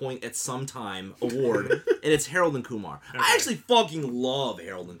Fucking Point at Some Time" award, and it's Harold and Kumar. Okay. I actually fucking love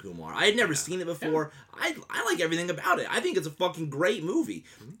Harold and Kumar. I had never seen it before. I like everything about it. I think it's a fucking great movie.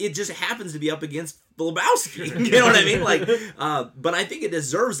 It just happens to be up against the Lebowski. You know what I mean? Like, but I think it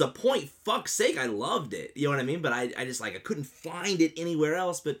deserves a point. Fuck's sake, I loved it. You know what I mean? But I just like I couldn't find it anywhere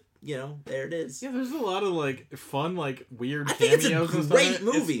else. But you know, there it is. Yeah, there's a lot of like fun, like weird. I think it's cameos a great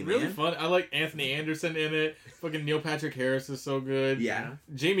movie, it's really man. fun. I like Anthony Anderson in it. Fucking Neil Patrick Harris is so good. Yeah.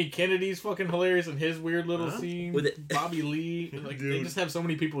 Jamie Kennedy's fucking hilarious in his weird little scene. With it. Bobby Lee, like they just have so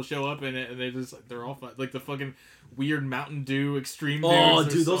many people show up in it, and they're all fun. Like the fucking weird Mountain Dew extreme. Oh,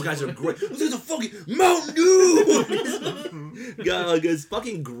 dudes dude, those so guys fun. are great. Those guys are fucking Mountain Dew. God, it's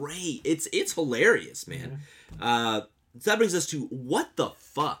fucking great. It's hilarious, man. So that brings us to what the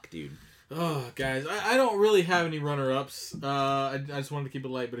fuck, dude. Oh, guys, I don't really have any runner-ups. I just wanted to keep it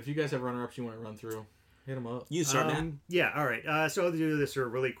light, but if you guys have runner-ups you want to run through, hit them up. You start, Matt. Yeah, all right. So I'll do this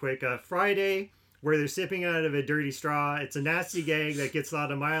really quick. Friday, where they're sipping out of a dirty straw. It's a nasty gag that gets a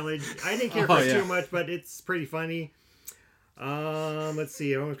lot of mileage. I didn't care for it too much, but it's pretty funny. Let's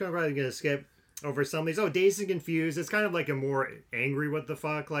see. I'm probably going to skip over some of these. Oh, Dazed and Confused. It's kind of like a more angry what the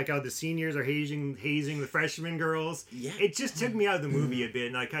fuck. Like how the seniors are hazing the freshman girls. Yeah. It just took me out of the movie a bit.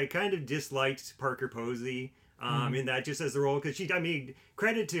 And like, I kind of disliked Parker Posey in that just as the role. Because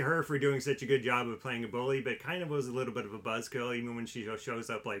credit to her for doing such a good job of playing a bully, but kind of was a little bit of a buzzkill even when she shows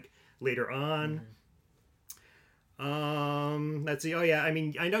up like later on. Let's see. Oh yeah, I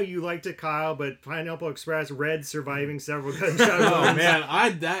mean, I know you liked it, Kyle, but Pineapple Express, Red surviving several gunshot Oh wounds.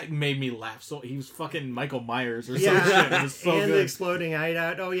 man, that made me laugh. So he was fucking Michael Myers or some Yeah, shit. It was so and good. the exploding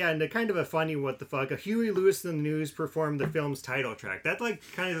hideout. Oh yeah, and the kind of a funny what the fuck. Huey Lewis and the News performed the film's title track. That like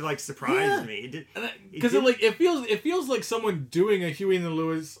kind of like surprised me. Because it feels like someone doing a Huey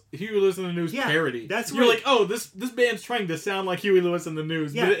Lewis and the News parody. That's you're right. like, oh, this band's trying to sound like Huey Lewis and the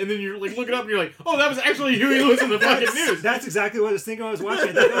News. Yeah. But, and then you're like, look it up and you're like, oh, that was actually Huey Lewis and the fucking News. That's exactly what I was thinking when I was watching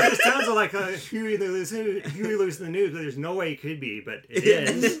it. Oh, this sounds like Huey Lewis in the News, but there's no way it could be, but it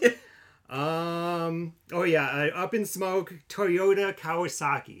is. Oh yeah, Up in Smoke, Toyota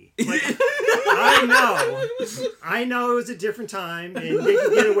Kawasaki. Like, I know it was a different time, and they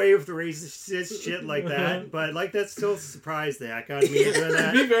could get away with the racist shit like that, but like that's still surprised that got me doing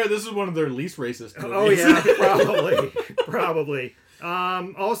that. To be fair, this is one of their least racist movies. Oh yeah, probably.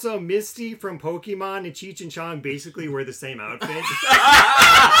 Also, Misty from Pokemon and Cheech and Chong basically wear the same outfit.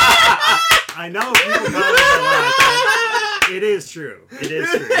 I know people comment a lot. It is true. It is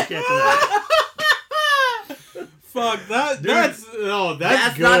true. You can't deny it. Fuck that! Dude, that's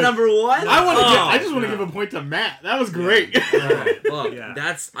That's good. not number one. I just want to give a point to Matt. That was great. Look,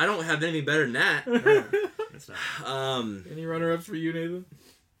 Yeah. I don't have anything better than that. It's not. Any runner-ups for you, Nathan?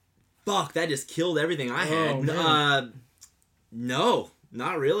 Fuck, that just killed everything I had. Oh, man. No,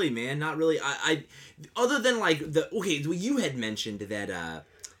 not really, man. Not really. I other than like you had mentioned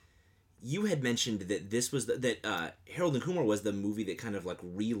that this was that Harold and Kumar was the movie that kind of like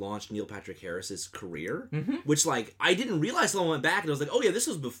relaunched Neil Patrick Harris's career, which like I didn't realize until I went back and I was like, oh yeah, this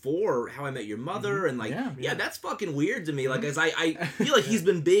was before How I Met Your Mother, and like yeah, that's fucking weird to me. Like, as I feel like he's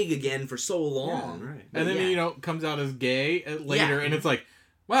been big again for so long, right. And then comes out as gay later, and it's like,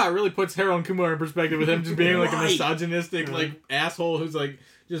 wow, it really puts Harold and Kumar in perspective with him just being like a misogynistic like asshole who's like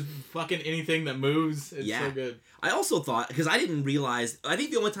just fucking anything that moves. It's so good. I also thought, because I didn't realize, I think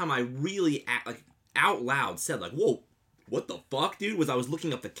the only time I really out loud said like, whoa, what the fuck, dude, was I was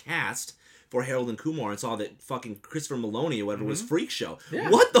looking up the cast for Harold and Kumar and saw that fucking Christopher Maloney or whatever was Freak Show. Yeah.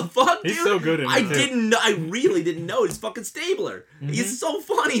 What the fuck, dude? He's so good in it. I really didn't know. He's fucking Stabler. He's so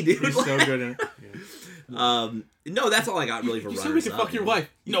funny, dude. He's so good in it. No, that's all I got really for You runners said we could fuck your wife.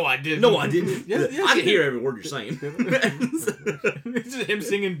 No, I didn't. No, I didn't. Yes, I can hear every word you're saying. It's just him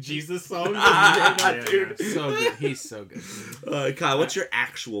singing Jesus songs. Dude. So good. He's so good. Kyle, what's your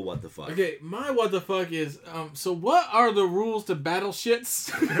actual what the fuck? Okay, my what the fuck is, so what are the rules to battle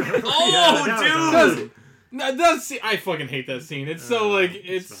shits? Dude! That scene, I fucking hate that scene. It's so like,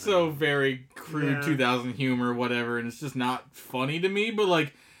 it's so very crude 2000 humor, whatever, and it's just not funny to me, but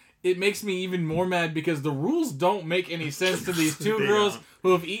like, it makes me even more mad because the rules don't make any sense to these two girls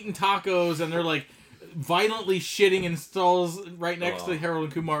who have eaten tacos and they're like violently shitting in stalls right next to Harold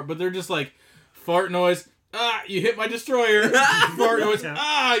and Kumar, but they're just like, fart noise, you hit my destroyer, fart noise,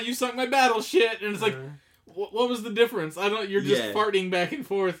 you sunk my battle shit, and it's like, what was the difference? You're just farting back and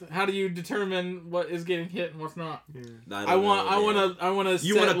forth. How do you determine what is getting hit and what's not? I want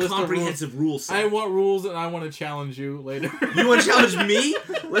You want a comprehensive rule set. I want rules, and I want to challenge you later. You want to challenge me?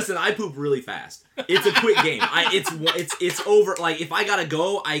 Listen, I poop really fast. It's a quick game. It's over. Like, if I gotta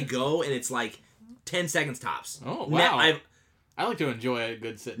go, I go, and it's like 10 seconds tops. Oh wow! I like to enjoy a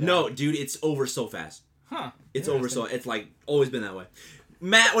good sit down. No, dude, it's over so fast. Huh? It's over so. It's like always been that way.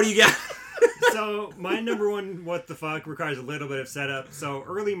 Matt, what do you got? So my number one what the fuck requires a little bit of setup. So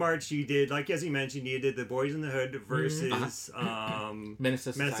early March you did, like as you mentioned, you did the Boys in the Hood versus Menace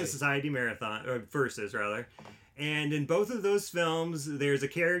to Society marathon, or versus rather. And in both of those films, there's a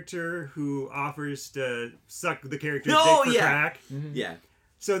character who offers to suck the character's dick for crack. Yeah.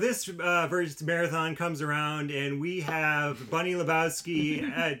 So this versus marathon comes around, and we have Bunny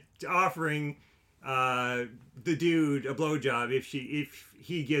Lebowski offering the dude a blowjob if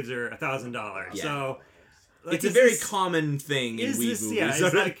he gives her $1,000. Yeah. So like, it's a very common thing in weed movies. Yeah, is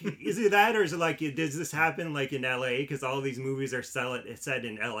it that, or is it like, does this happen like in LA? Because all these movies are set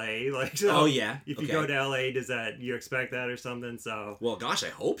in LA. Like, so if you go to LA, you expect that or something? So well, gosh, I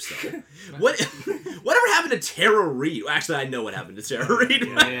hope so. Whatever happened to Tara Reid? Actually, I know what happened to Tara Reid.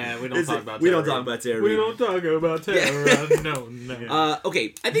 Yeah, we don't talk about. We don't talk about Tara Reid. We don't talk about Tara. No.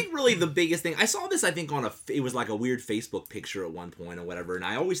 Okay, I think really the biggest thing I saw this. I think it was like a weird Facebook picture at one point or whatever, and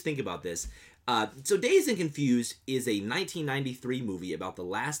I always think about this. So Dazed and Confused is a 1993 movie about the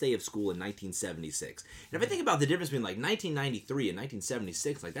last day of school in 1976. And if I think about the difference between like 1993 and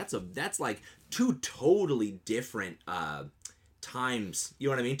 1976, like that's like two totally different times. You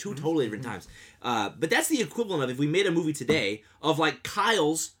know what I mean? Two totally different times. But that's the equivalent of if we made a movie today of like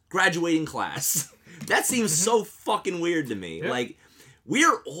Kyle's graduating class. That seems so fucking weird to me. Yep. Like,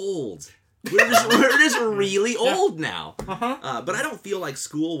 we're old. We're just really old now. But I don't feel like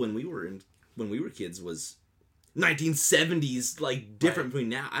school when we were kids was 1970s, like different between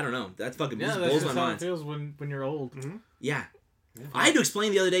now. I don't know. That fucking blows my mind. It feels when you're old. Yeah. I had to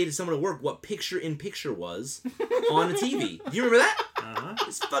explain the other day to someone at work what picture-in-picture was on the TV. Do you remember that?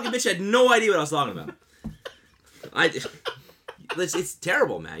 This fucking bitch had no idea what I was talking about. It's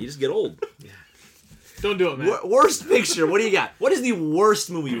terrible, man. You just get old. Yeah. Don't do it, man. Worst picture. What do you got? What is the worst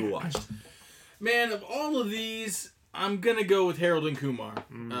movie you watched? Man, of all of these, I'm gonna go with Harold and Kumar.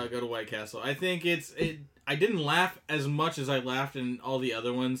 Go to White Castle. I think I didn't laugh as much as I laughed in all the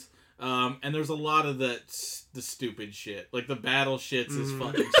other ones. And there's a lot of the stupid shit. Like, the battle shits is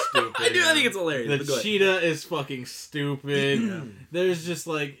fucking stupid. I think it's hilarious. The cheetah is fucking stupid. There's just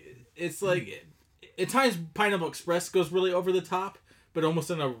like, it's like, at times Pineapple Express goes really over the top, but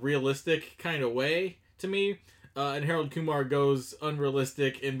almost in a realistic kind of way to me. And Harold Kumar goes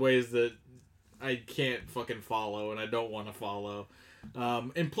unrealistic in ways that I can't fucking follow and I don't want to follow.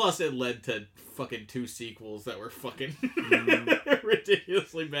 And plus, it led to fucking 2 sequels that were fucking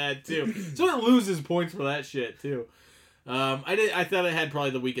ridiculously bad too. So it loses points for that shit too. I thought it had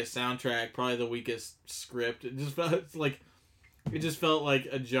probably the weakest soundtrack, probably the weakest script. It just felt like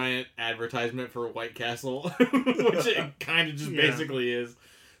a giant advertisement for White Castle, which it kind of just basically is.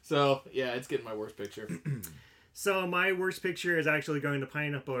 So yeah, it's getting my worst picture. So my worst picture is actually going to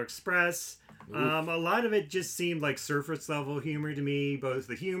Pineapple Express. A lot of it just seemed like surface level humor to me, both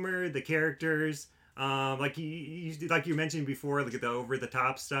the humor, the characters. Like you mentioned before, like the over the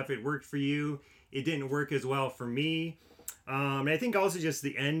top stuff, it worked for you. It didn't work as well for me. And I think also just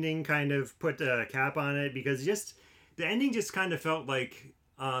the ending kind of put a cap on it, because just the ending just kind of felt like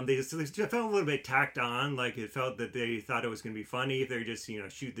they just felt a little bit tacked on. Like it felt that they thought it was going to be funny if they were just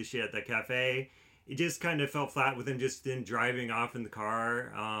shoot the shit at that cafe. It just kind of felt flat with them just then driving off in the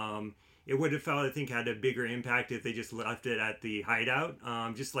car. It would have felt, I think, had a bigger impact if they just left it at the hideout.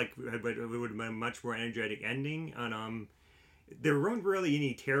 But it would have been a much more energetic ending. And there weren't really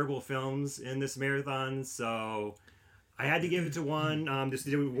any terrible films in this marathon, so I had to give it to 1. This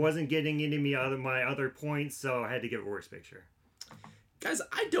wasn't getting into me out of my other points, so I had to give it worst picture. Guys,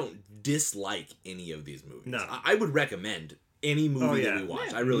 I don't dislike any of these movies. No. I would recommend any movie that we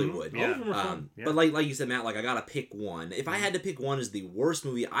watch. I really would. Yeah. But like you said, Matt, like I gotta pick one. If I had to pick one as the worst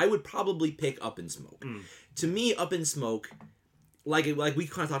movie, I would probably pick Up in Smoke. To me, Up in Smoke, like we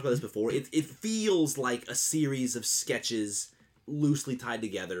kind of talked about this before, it feels like a series of sketches loosely tied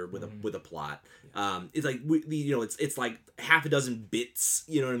together with a plot. It's like it's like half a dozen bits,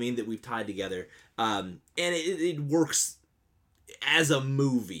 you know what I mean, that we've tied together. And it works as a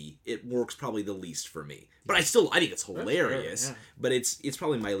movie. It works probably the least for me. But I think it's hilarious. Fair, yeah. But it's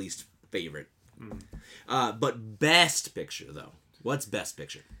probably my least favorite. But best picture though. What's best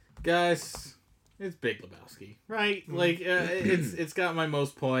picture? Guys, it's Big Lebowski, right? Like it's got my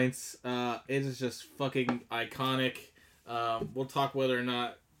most points. It is just fucking iconic. We'll talk whether or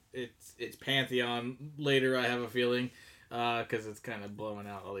not it's Pantheon later, I have a feeling, because it's kind of blowing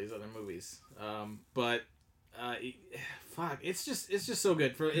out all these other movies. But it's just so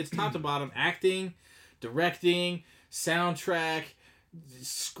good. It's top to bottom, acting, directing, soundtrack,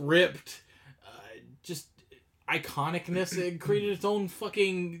 script, just iconicness. It created its own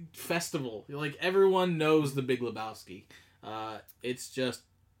fucking festival. Like, everyone knows The Big Lebowski. It's just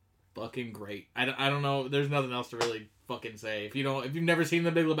fucking great. I don't know. There's nothing else to really fucking say. If you've never seen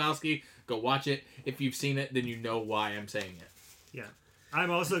The Big Lebowski, go watch it. If you've seen it, then you know why I'm saying it. Yeah. I'm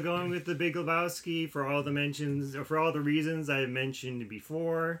also going with The Big Lebowski for all the reasons I mentioned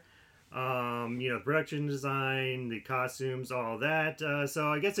before. The production design, the costumes, all that.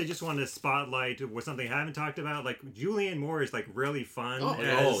 So I guess I just want to spotlight with something I haven't talked about. Like, Julianne Moore is like really fun.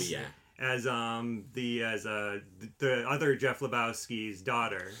 As the other Jeff Lebowski's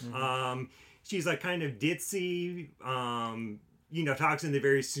daughter. She's like kind of ditzy. Talks in the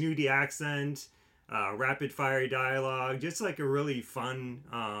very snooty accent. Rapid fire dialogue. Just like a really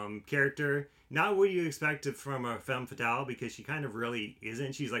fun character. Not what you expect from a femme fatale, because she kind of really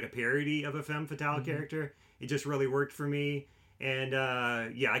isn't. She's like a parody of a femme fatale character. It just really worked for me. And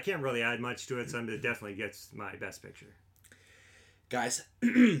I can't really add much to it, so it definitely gets my best picture. Guys,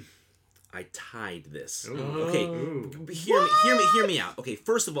 I tied this. Ooh. Okay, hear me out. Okay,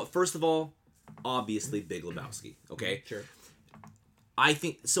 first of all, obviously Big Lebowski. Okay, Sure. I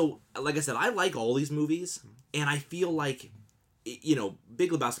think so. Like I said, I like all these movies, and I feel like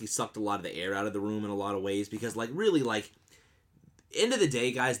Big Lebowski sucked a lot of the air out of the room in a lot of ways, because end of the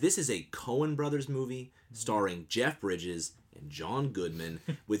day, guys, this is a Coen Brothers movie starring Jeff Bridges and John Goodman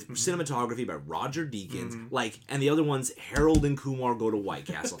with cinematography by Roger Deakins, and the other ones, Harold and Kumar Go to White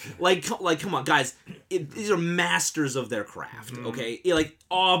Castle. Come on, guys, these are masters of their craft. Okay,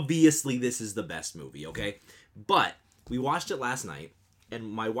 obviously this is the best movie. Okay, but we watched it last night, and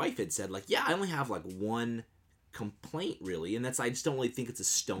my wife had said I only have one complaint really, and that's I just don't really think it's a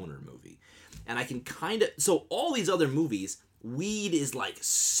stoner movie. And I can so all these other movies, weed is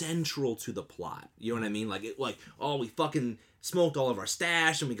central to the plot, you know what I mean, we fucking smoked all of our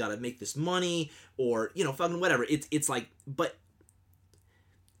stash and we gotta make this money, or fucking whatever. It's but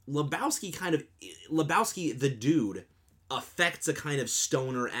Lebowski the dude affects a kind of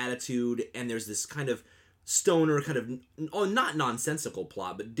stoner attitude, and there's this kind of stoner not nonsensical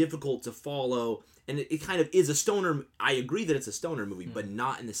plot, but difficult to follow. And it kind of is a stoner. I agree that it's a stoner movie, but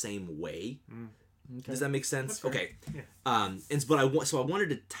not in the same way. Okay. Does that make sense? Okay. Yeah. But I wanted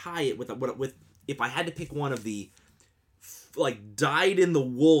to tie it with if I had to pick one of the dyed in the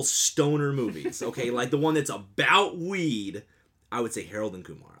wool stoner movies. Okay, the one that's about weed. I would say Harold and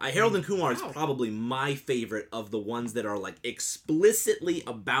Kumar. Harold and Kumar is Wow. probably my favorite of the ones that are like explicitly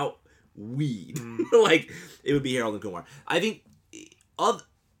about weed. Like it would be Harold and Kumar. I think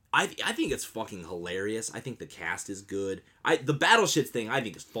I think it's fucking hilarious. I think the cast is good. The battleships thing I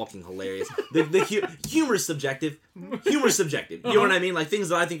think is fucking hilarious. The humor is subjective. Humor is subjective. You know what I mean? Like things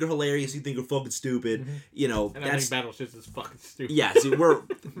that I think are hilarious, you think are fucking stupid. You know, And I think Battleships is fucking stupid. yeah. See,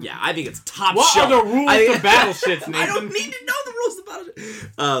 I think it's top What shelf. are the rules of Battleships, Nathan? I don't need to know the rules of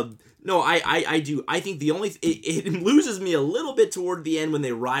Battleships. No, I do. I think the only it loses me a little bit toward the end when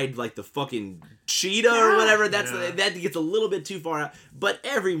they ride like the fucking cheetah or whatever. That gets a little bit too far out. But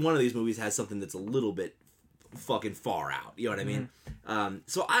every one of these movies has something that's a little bit fucking far out. You know what I mean?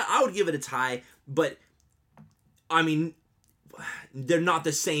 So I would give it a tie. But I mean, they're not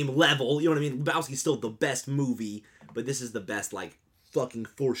the same level. You know what I mean? Lebowski's still the best movie, but this is the best like fucking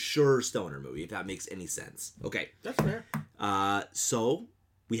for sure stoner movie. If that makes any sense. Okay. That's fair. So.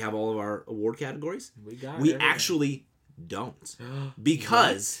 We have all of our award categories. We actually don't.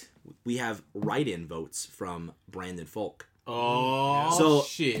 Because we have write-in votes from Brandon Folk. Oh, So,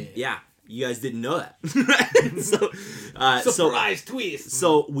 shit. Yeah, you guys didn't know that. Surprise twist.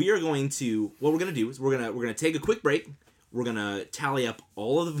 So we are going to, what we're going to do is we're going to take a quick break. We're going to tally up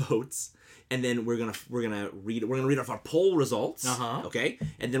all of the votes. And then we're gonna read off our poll results, okay?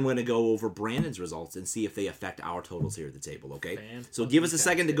 And then we're gonna go over Brandon's results and see if they affect our totals here at the table, okay? So give us a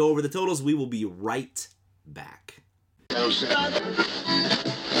second to go over the totals. We will be right back.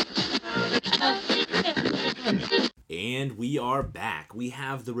 And we are back. We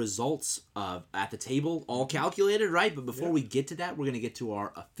have the results at the table all calculated, right? But before we get to that, we're gonna get to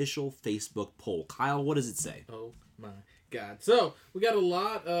our official Facebook poll. Kyle, what does it say? Oh my God. So, we got a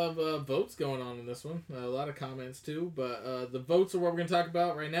lot of votes going on in this one. A lot of comments, too. But the votes are what we're going to talk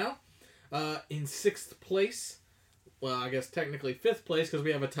about right now. In 6th place, well, I guess technically 5th place, because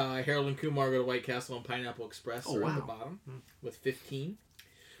we have a tie. Harold and Kumar Go to White Castle and Pineapple Express are at the bottom with 15.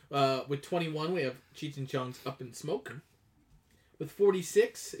 With 21, we have Cheech and Chong's Up in Smoke. With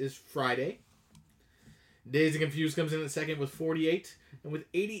 46 is Friday. Dazed and Confused comes in at second with 48. And with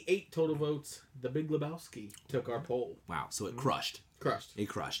 88 total votes, The Big Lebowski took our poll. Wow, so it crushed. It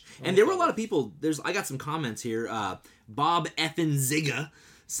crushed. And there were a lot of people. I got some comments here. Bob Effin Ziga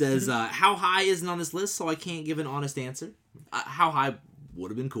says, how high isn't on this list, so I can't give an honest answer. How high would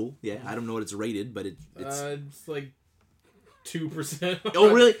have been cool. Yeah, I don't know what it's rated, but it's... It's like 2%.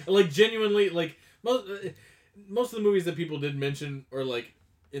 Oh, really? Like, genuinely, like, most of the movies that people did mention are, like,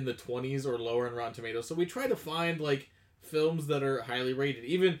 in the 20s or lower in Rotten Tomatoes. So we try to find, like, films that are highly rated.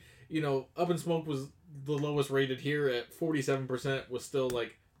 Even, Up in Smoke was the lowest rated here at 47%, was still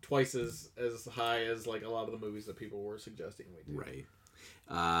like twice as high as like a lot of the movies that people were suggesting we do. Right.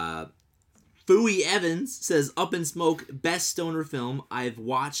 Fooey Evans says Up in Smoke, best stoner film I've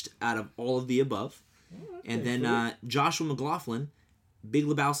watched out of all of the above. And then Joshua McLaughlin, Big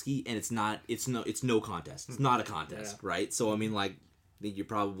Lebowski, and it's no contest. It's not a contest, right? So I mean, like, I think you're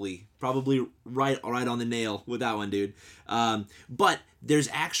probably right on the nail with that one, dude. But there's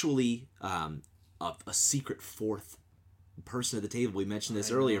actually a secret fourth person at the table. We mentioned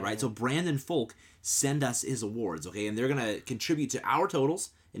this earlier, right? So Brandon Folk send us his awards, okay? And they're going to contribute to our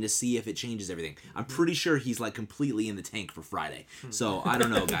totals and to see if it changes everything. I'm pretty sure he's like completely in the tank for Friday. So I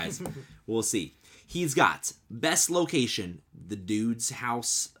don't know, guys. We'll see. He's got best location, the Dude's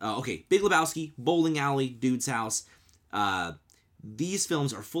House. Big Lebowski, Bowling Alley, Dude's House. These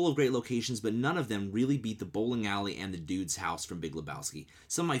films are full of great locations, but none of them really beat the Bowling Alley and the Dude's House from Big Lebowski.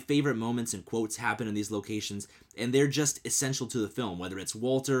 Some of my favorite moments and quotes happen in these locations, and they're just essential to the film, whether it's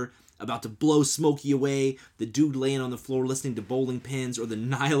Walter about to blow Smokey away, the dude laying on the floor listening to bowling pins, or the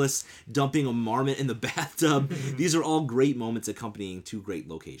nihilist dumping a marmot in the bathtub. These are all great moments accompanying two great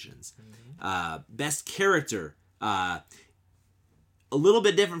locations. Best character, a little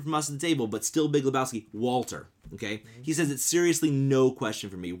bit different from us at the table, but still Big Lebowski, Walter. Okay? He says it's seriously no question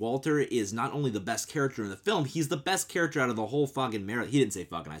for me. Walter is not only the best character in the film, he's the best character out of the whole fucking marathon. He didn't say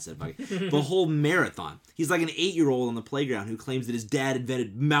fucking, I said fucking. The whole marathon. He's like an 8-year-old on the playground who claims that his dad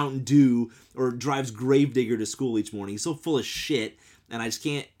invented Mountain Dew or drives Gravedigger to school each morning. He's so full of shit, and I just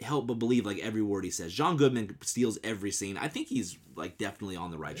can't help but believe like every word he says. John Goodman steals every scene. I think he's like definitely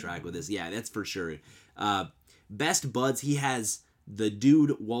on the right track with this. Yeah, that's for sure. Best buds, he has the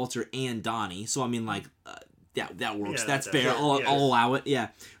Dude, Walter, and Donnie. So I mean, like, that works. Yeah, that's fair. I'll allow it. Yeah,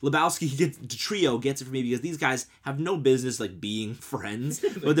 Lebowski the trio gets it for me because these guys have no business like being friends,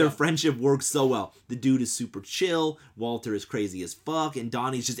 but their friendship works so well. The Dude is super chill. Walter is crazy as fuck, and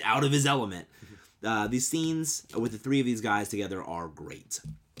Donnie's just out of his element. These scenes with the three of these guys together are great.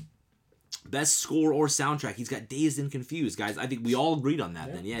 Best score or soundtrack, he's got Dazed and Confused, guys. I think we all agreed on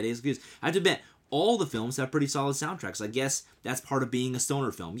that then. Yeah, Dazed and Confused. I have to admit, all the films have pretty solid soundtracks. I guess that's part of being a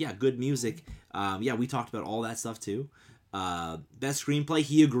stoner film. Yeah, good music. Yeah, we talked about all that stuff too. Best screenplay,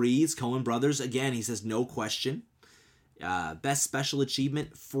 he agrees. Coen Brothers, again, he says no question. Best special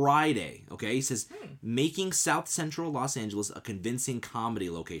achievement, Friday. Okay, he says making South Central Los Angeles a convincing comedy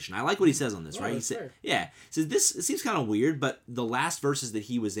location. I like what he says on this, right? He said, yeah, he says this. It seems kind of weird, but the last verses that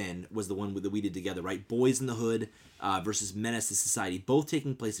he was in was the one that we did together, right? Boys in the Hood versus Menace to Society, both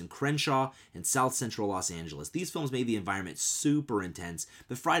taking place in Crenshaw and South Central Los Angeles. These films made the environment super intense,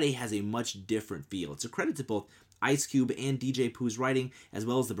 but Friday has a much different feel. It's a credit to both Ice Cube and DJ Pooh's writing, as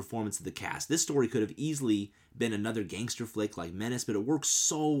well as the performance of the cast. This story could have easily been another gangster flick like Menace, but it works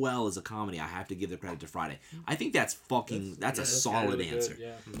so well as a comedy. I have to give the credit to Friday. I think that's a solid answer.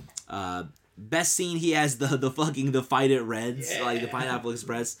 Good, yeah. Best scene, he has the fight at Red's, like the Pineapple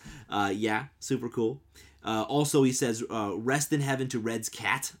Express. Yeah, super cool. Also, he says, rest in heaven to Red's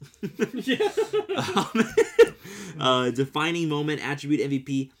cat. Defining moment, attribute,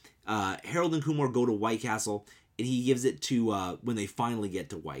 MVP. Harold and Kumar go to White Castle, and he gives it to when they finally get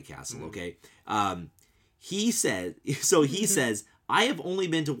to White Castle, okay? He says, I have only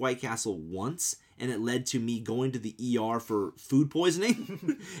been to White Castle once, and it led to me going to the ER for food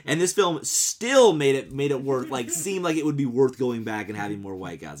poisoning. And this film still made it worth, like, seem like it would be worth going back and having more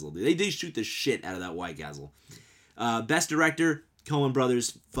White Castle. They did shoot the shit out of that White Castle. Best director, Coen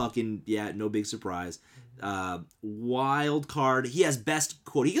Brothers, fucking, yeah, no big surprise. Wild card, he has best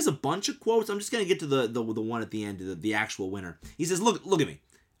quote. He has a bunch of quotes. I'm just gonna get to the one at the end, the actual winner. He says, look at me.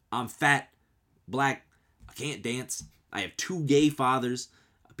 I'm fat, black, I can't dance, I have 2 gay fathers.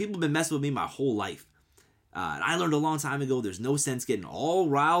 People have been messing with me my whole life. And I learned a long time ago there's no sense getting all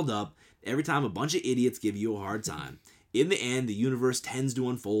riled up every time a bunch of idiots give you a hard time. In the end, the universe tends to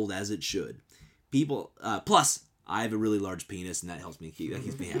unfold as it should. People, plus, I have a really large penis, and that helps me that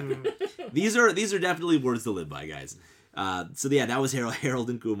keeps me happy. These are definitely words to live by, guys. So yeah, that was Harold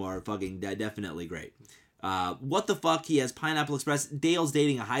and Kumar. Fucking definitely great. What the fuck? He has Pineapple Express. Dale's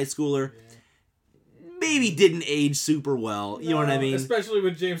dating a high schooler. Maybe didn't age super well. You know what I mean? Especially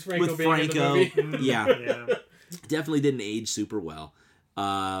with James Franco being in the movie. Yeah. Definitely didn't age super well.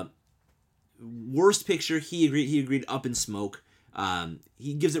 Worst picture, he agreed Up in Smoke.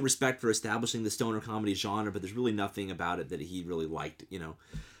 He gives it respect for establishing the stoner comedy genre, but there's really nothing about it that he really liked, you know.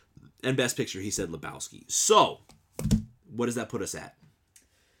 And best picture, he said Lebowski. So, what does that put us at?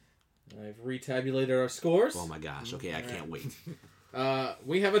 I've retabulated our scores. Oh my gosh. Okay, I can't wait.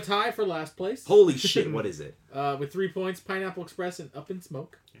 We have a tie for last place. Holy shit, what is it? With 3 points, Pineapple Express and Up in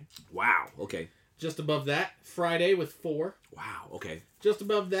Smoke. Wow, okay. Just above that, Friday with 4. Wow, okay. Just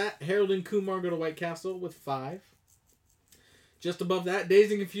above that, Harold and Kumar Go to White Castle with 5. Just above that,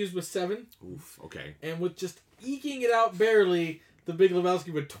 Dazed and Confused with 7. Oof, okay. And with just eking it out barely, The Big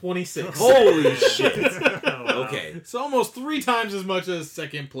Lebowski with 26. Holy shit. Wow. Okay. It's almost 3 times as much as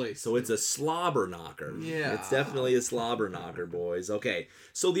second place. So it's a slobber knocker. Yeah. It's definitely a slobber knocker, boys. Okay.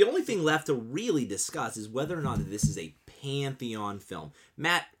 So the only thing left to really discuss is whether or not this is a Pantheon film.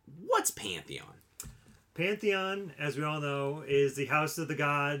 Matt, what's Pantheon? Pantheon, as we all know, is the house of the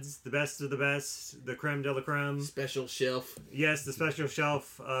gods, the best of the best, the creme de la creme. Special shelf. Yes, the special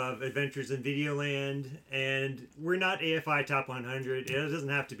shelf of Adventures in Videoland. And we're not AFI Top 100. It doesn't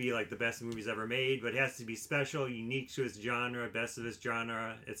have to be like the best movies ever made, but it has to be special, unique to its genre, best of its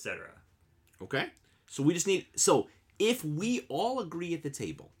genre, etc. Okay. So we just need... So if we all agree at the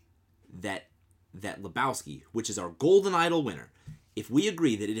table that Lebowski, which is our Golden Idol winner... If we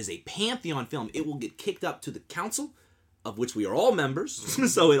agree that it is a Pantheon film, it will get kicked up to the council, of which we are all members.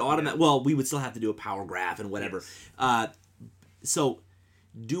 So it well, we would still have to do a power graph and whatever. Yes. So,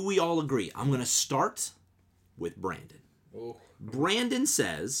 do we all agree? I'm going to start with Brandon. Oh. Brandon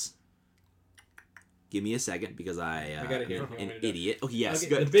says, give me a second because I got it here. an idiot. Okay, yes.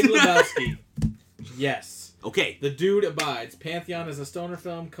 Okay, Good. The Big Lebowski. Yes. Okay. The Dude Abides. Pantheon is a stoner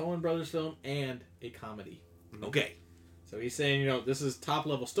film, Coen Brothers film, and a comedy. Okay. So he's saying, this is top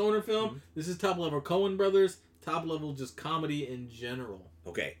level stoner film. Mm-hmm. This is top level Coen Brothers. Top level just comedy in general.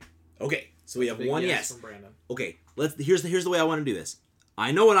 Okay. So we have one yes. From Brandon. Okay. Here's the way I want to do this.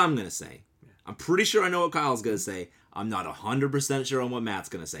 I know what I'm gonna say. I'm pretty sure I know what Kyle's gonna say. I'm not 100% sure on what Matt's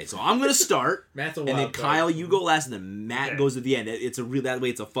gonna say. So I'm gonna start. Matt's a wild and then card. Kyle, you go last, and then Matt goes at the end. That way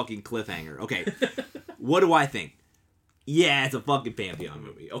it's a fucking cliffhanger. Okay. What do I think? Yeah, it's a fucking Pantheon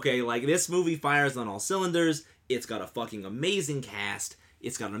movie. Okay, like this movie fires on all cylinders. It's got a fucking amazing cast.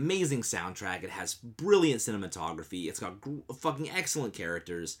 It's got an amazing soundtrack. It has brilliant cinematography. It's got fucking excellent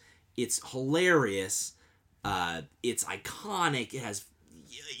characters. It's hilarious. It's iconic. It has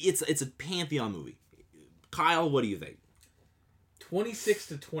it's a Pantheon movie. Kyle, what do you think?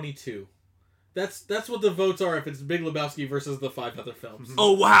 26-22. That's what the votes are if it's Big Lebowski versus the 5 other films.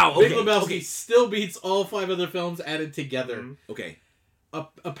 Oh wow! Okay, Big Lebowski okay. still beats all 5 other films added together. Okay,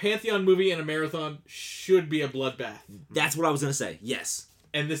 A Pantheon movie and a marathon should be a bloodbath, that's what I was gonna say. Yes,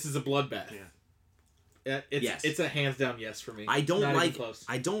 and this is a bloodbath. Yes. It's a hands down yes for me. I don't Not even like close.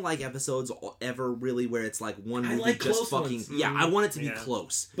 I don't like episodes ever really where it's like one I movie like just close fucking ones. yeah. I want it to be Yeah.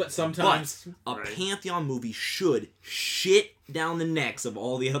 close. But sometimes A Right. Pantheon movie should shit down the necks of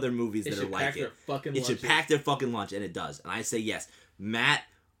all the other movies it that are should like pack their it. fucking It should lunches. pack their fucking lunch, and it does. And I say yes. Matt,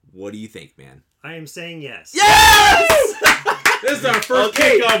 what do you think, man? I am saying yes. Yes! This is our first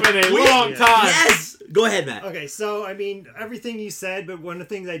Okay. kickoff in a We- long time. Yes! Go ahead, Matt. Okay, so I mean everything you said, but one of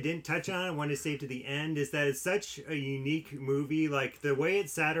the things I didn't touch on, I want to save to the end, is that it's such a unique movie. Like the way it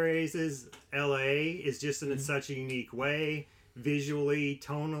satirizes LA is just in such a unique way, visually,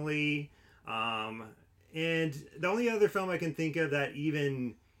 tonally, and the only other film I can think of that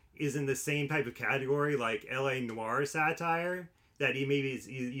even is in the same type of category, like LA noir satire, that he maybe is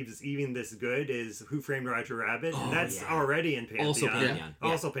even this good, is Who Framed Roger Rabbit, and that's yeah. already in Pantheon. Also Pantheon. Yeah.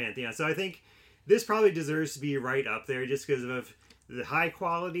 Also Pantheon. So I think this probably deserves to be right up there just because of the high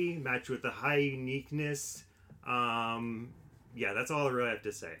quality matched with the high uniqueness. Yeah, that's all I really have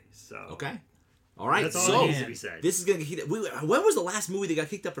to say. So Okay. All right. that's all So that needs to be said. this is gonna get. When was the last movie that got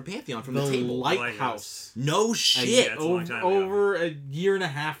kicked up for Pantheon from the, The table? Lighthouse. No shit. that's a long time ago. Over a year and a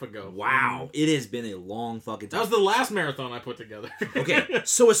half ago. Wow. It has been a long fucking That time. was the last marathon I put together. Okay,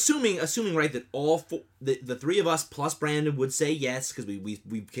 so assuming right that all four, the three of us plus Brandon would say yes because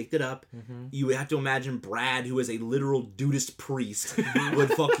we kicked it up. You would have to imagine Brad, who is a literal dudist priest, would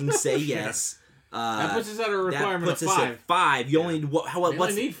fucking say yes. That puts us at a That requirement puts of us 5. at 5. You only need We what's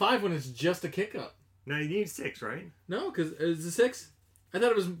only need 5 when it's just a kick up. No, you need 6, right? No, because is it 6? I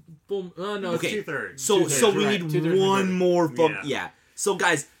thought it was full. Oh no, Okay. It's 2/3. so 2/3, so we right. need 2/3, one 2/3. more fuck Yeah. yeah. So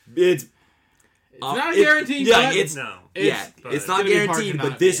guys, it's not a guarantee. Yeah, but it's No. yeah, but it's it's not gonna be hard guaranteed, to but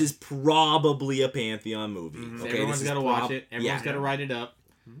not this be. is probably a Pantheon movie. Mhm. Okay, everyone's this got to is watch it. Everyone's yeah. got to write it up.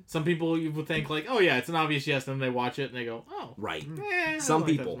 Some people you would think like, oh yeah, it's an obvious yes, and then they watch it and they go, oh, Right. I Some don't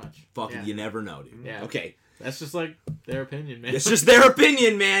like that people, as much. fucking, Yeah. you never know, dude. Yeah. Okay, That's just like their opinion, man. it's just their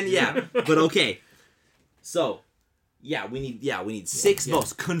opinion, man. Yeah, but okay. So, yeah, we need 6 Yeah.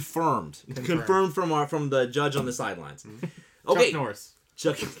 votes confirmed from the judge on the sidelines. Chuck Okay, Norris.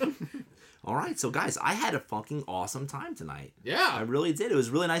 Chuck. All right, so guys, I had a fucking awesome time tonight. I Yeah. really did. It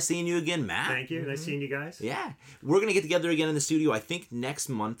was really nice seeing you again, Matt. Thank you. Nice seeing you guys. Yeah, we're gonna get together again in the studio. I think next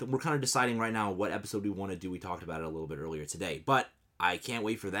month. We're kind of deciding right now what episode we want to do. We talked about it a little bit earlier today, but I can't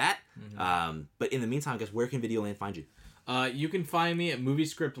wait for that. But in the meantime, guys, where can Videoland find you? You can find me at Movie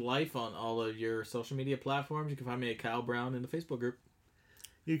Script Life on all of your social media platforms. You can find me at Kyle Brown in the Facebook group.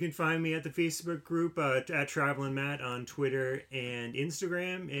 You can find me at the Facebook group at Traveling Matt on Twitter and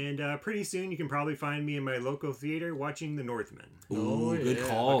Instagram. And pretty soon you can probably find me in my local theater watching The Northman. Ooh, good yeah.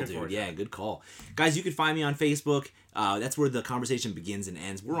 call, Looking forward dude. to Yeah, good call. Guys, you can find me on Facebook. That's where the conversation begins and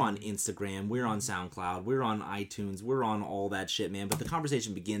ends. We're on Instagram. We're on SoundCloud. We're on iTunes. We're on all that shit, man. But the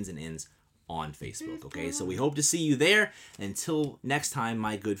conversation begins and ends on Facebook, okay? So we hope to see you there. Until next time,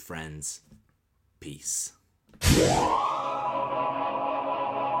 my good friends, peace.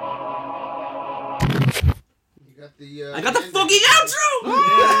 I got the fucking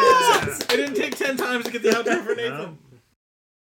outro! It didn't take 10 times to get the outro for Nathan. No.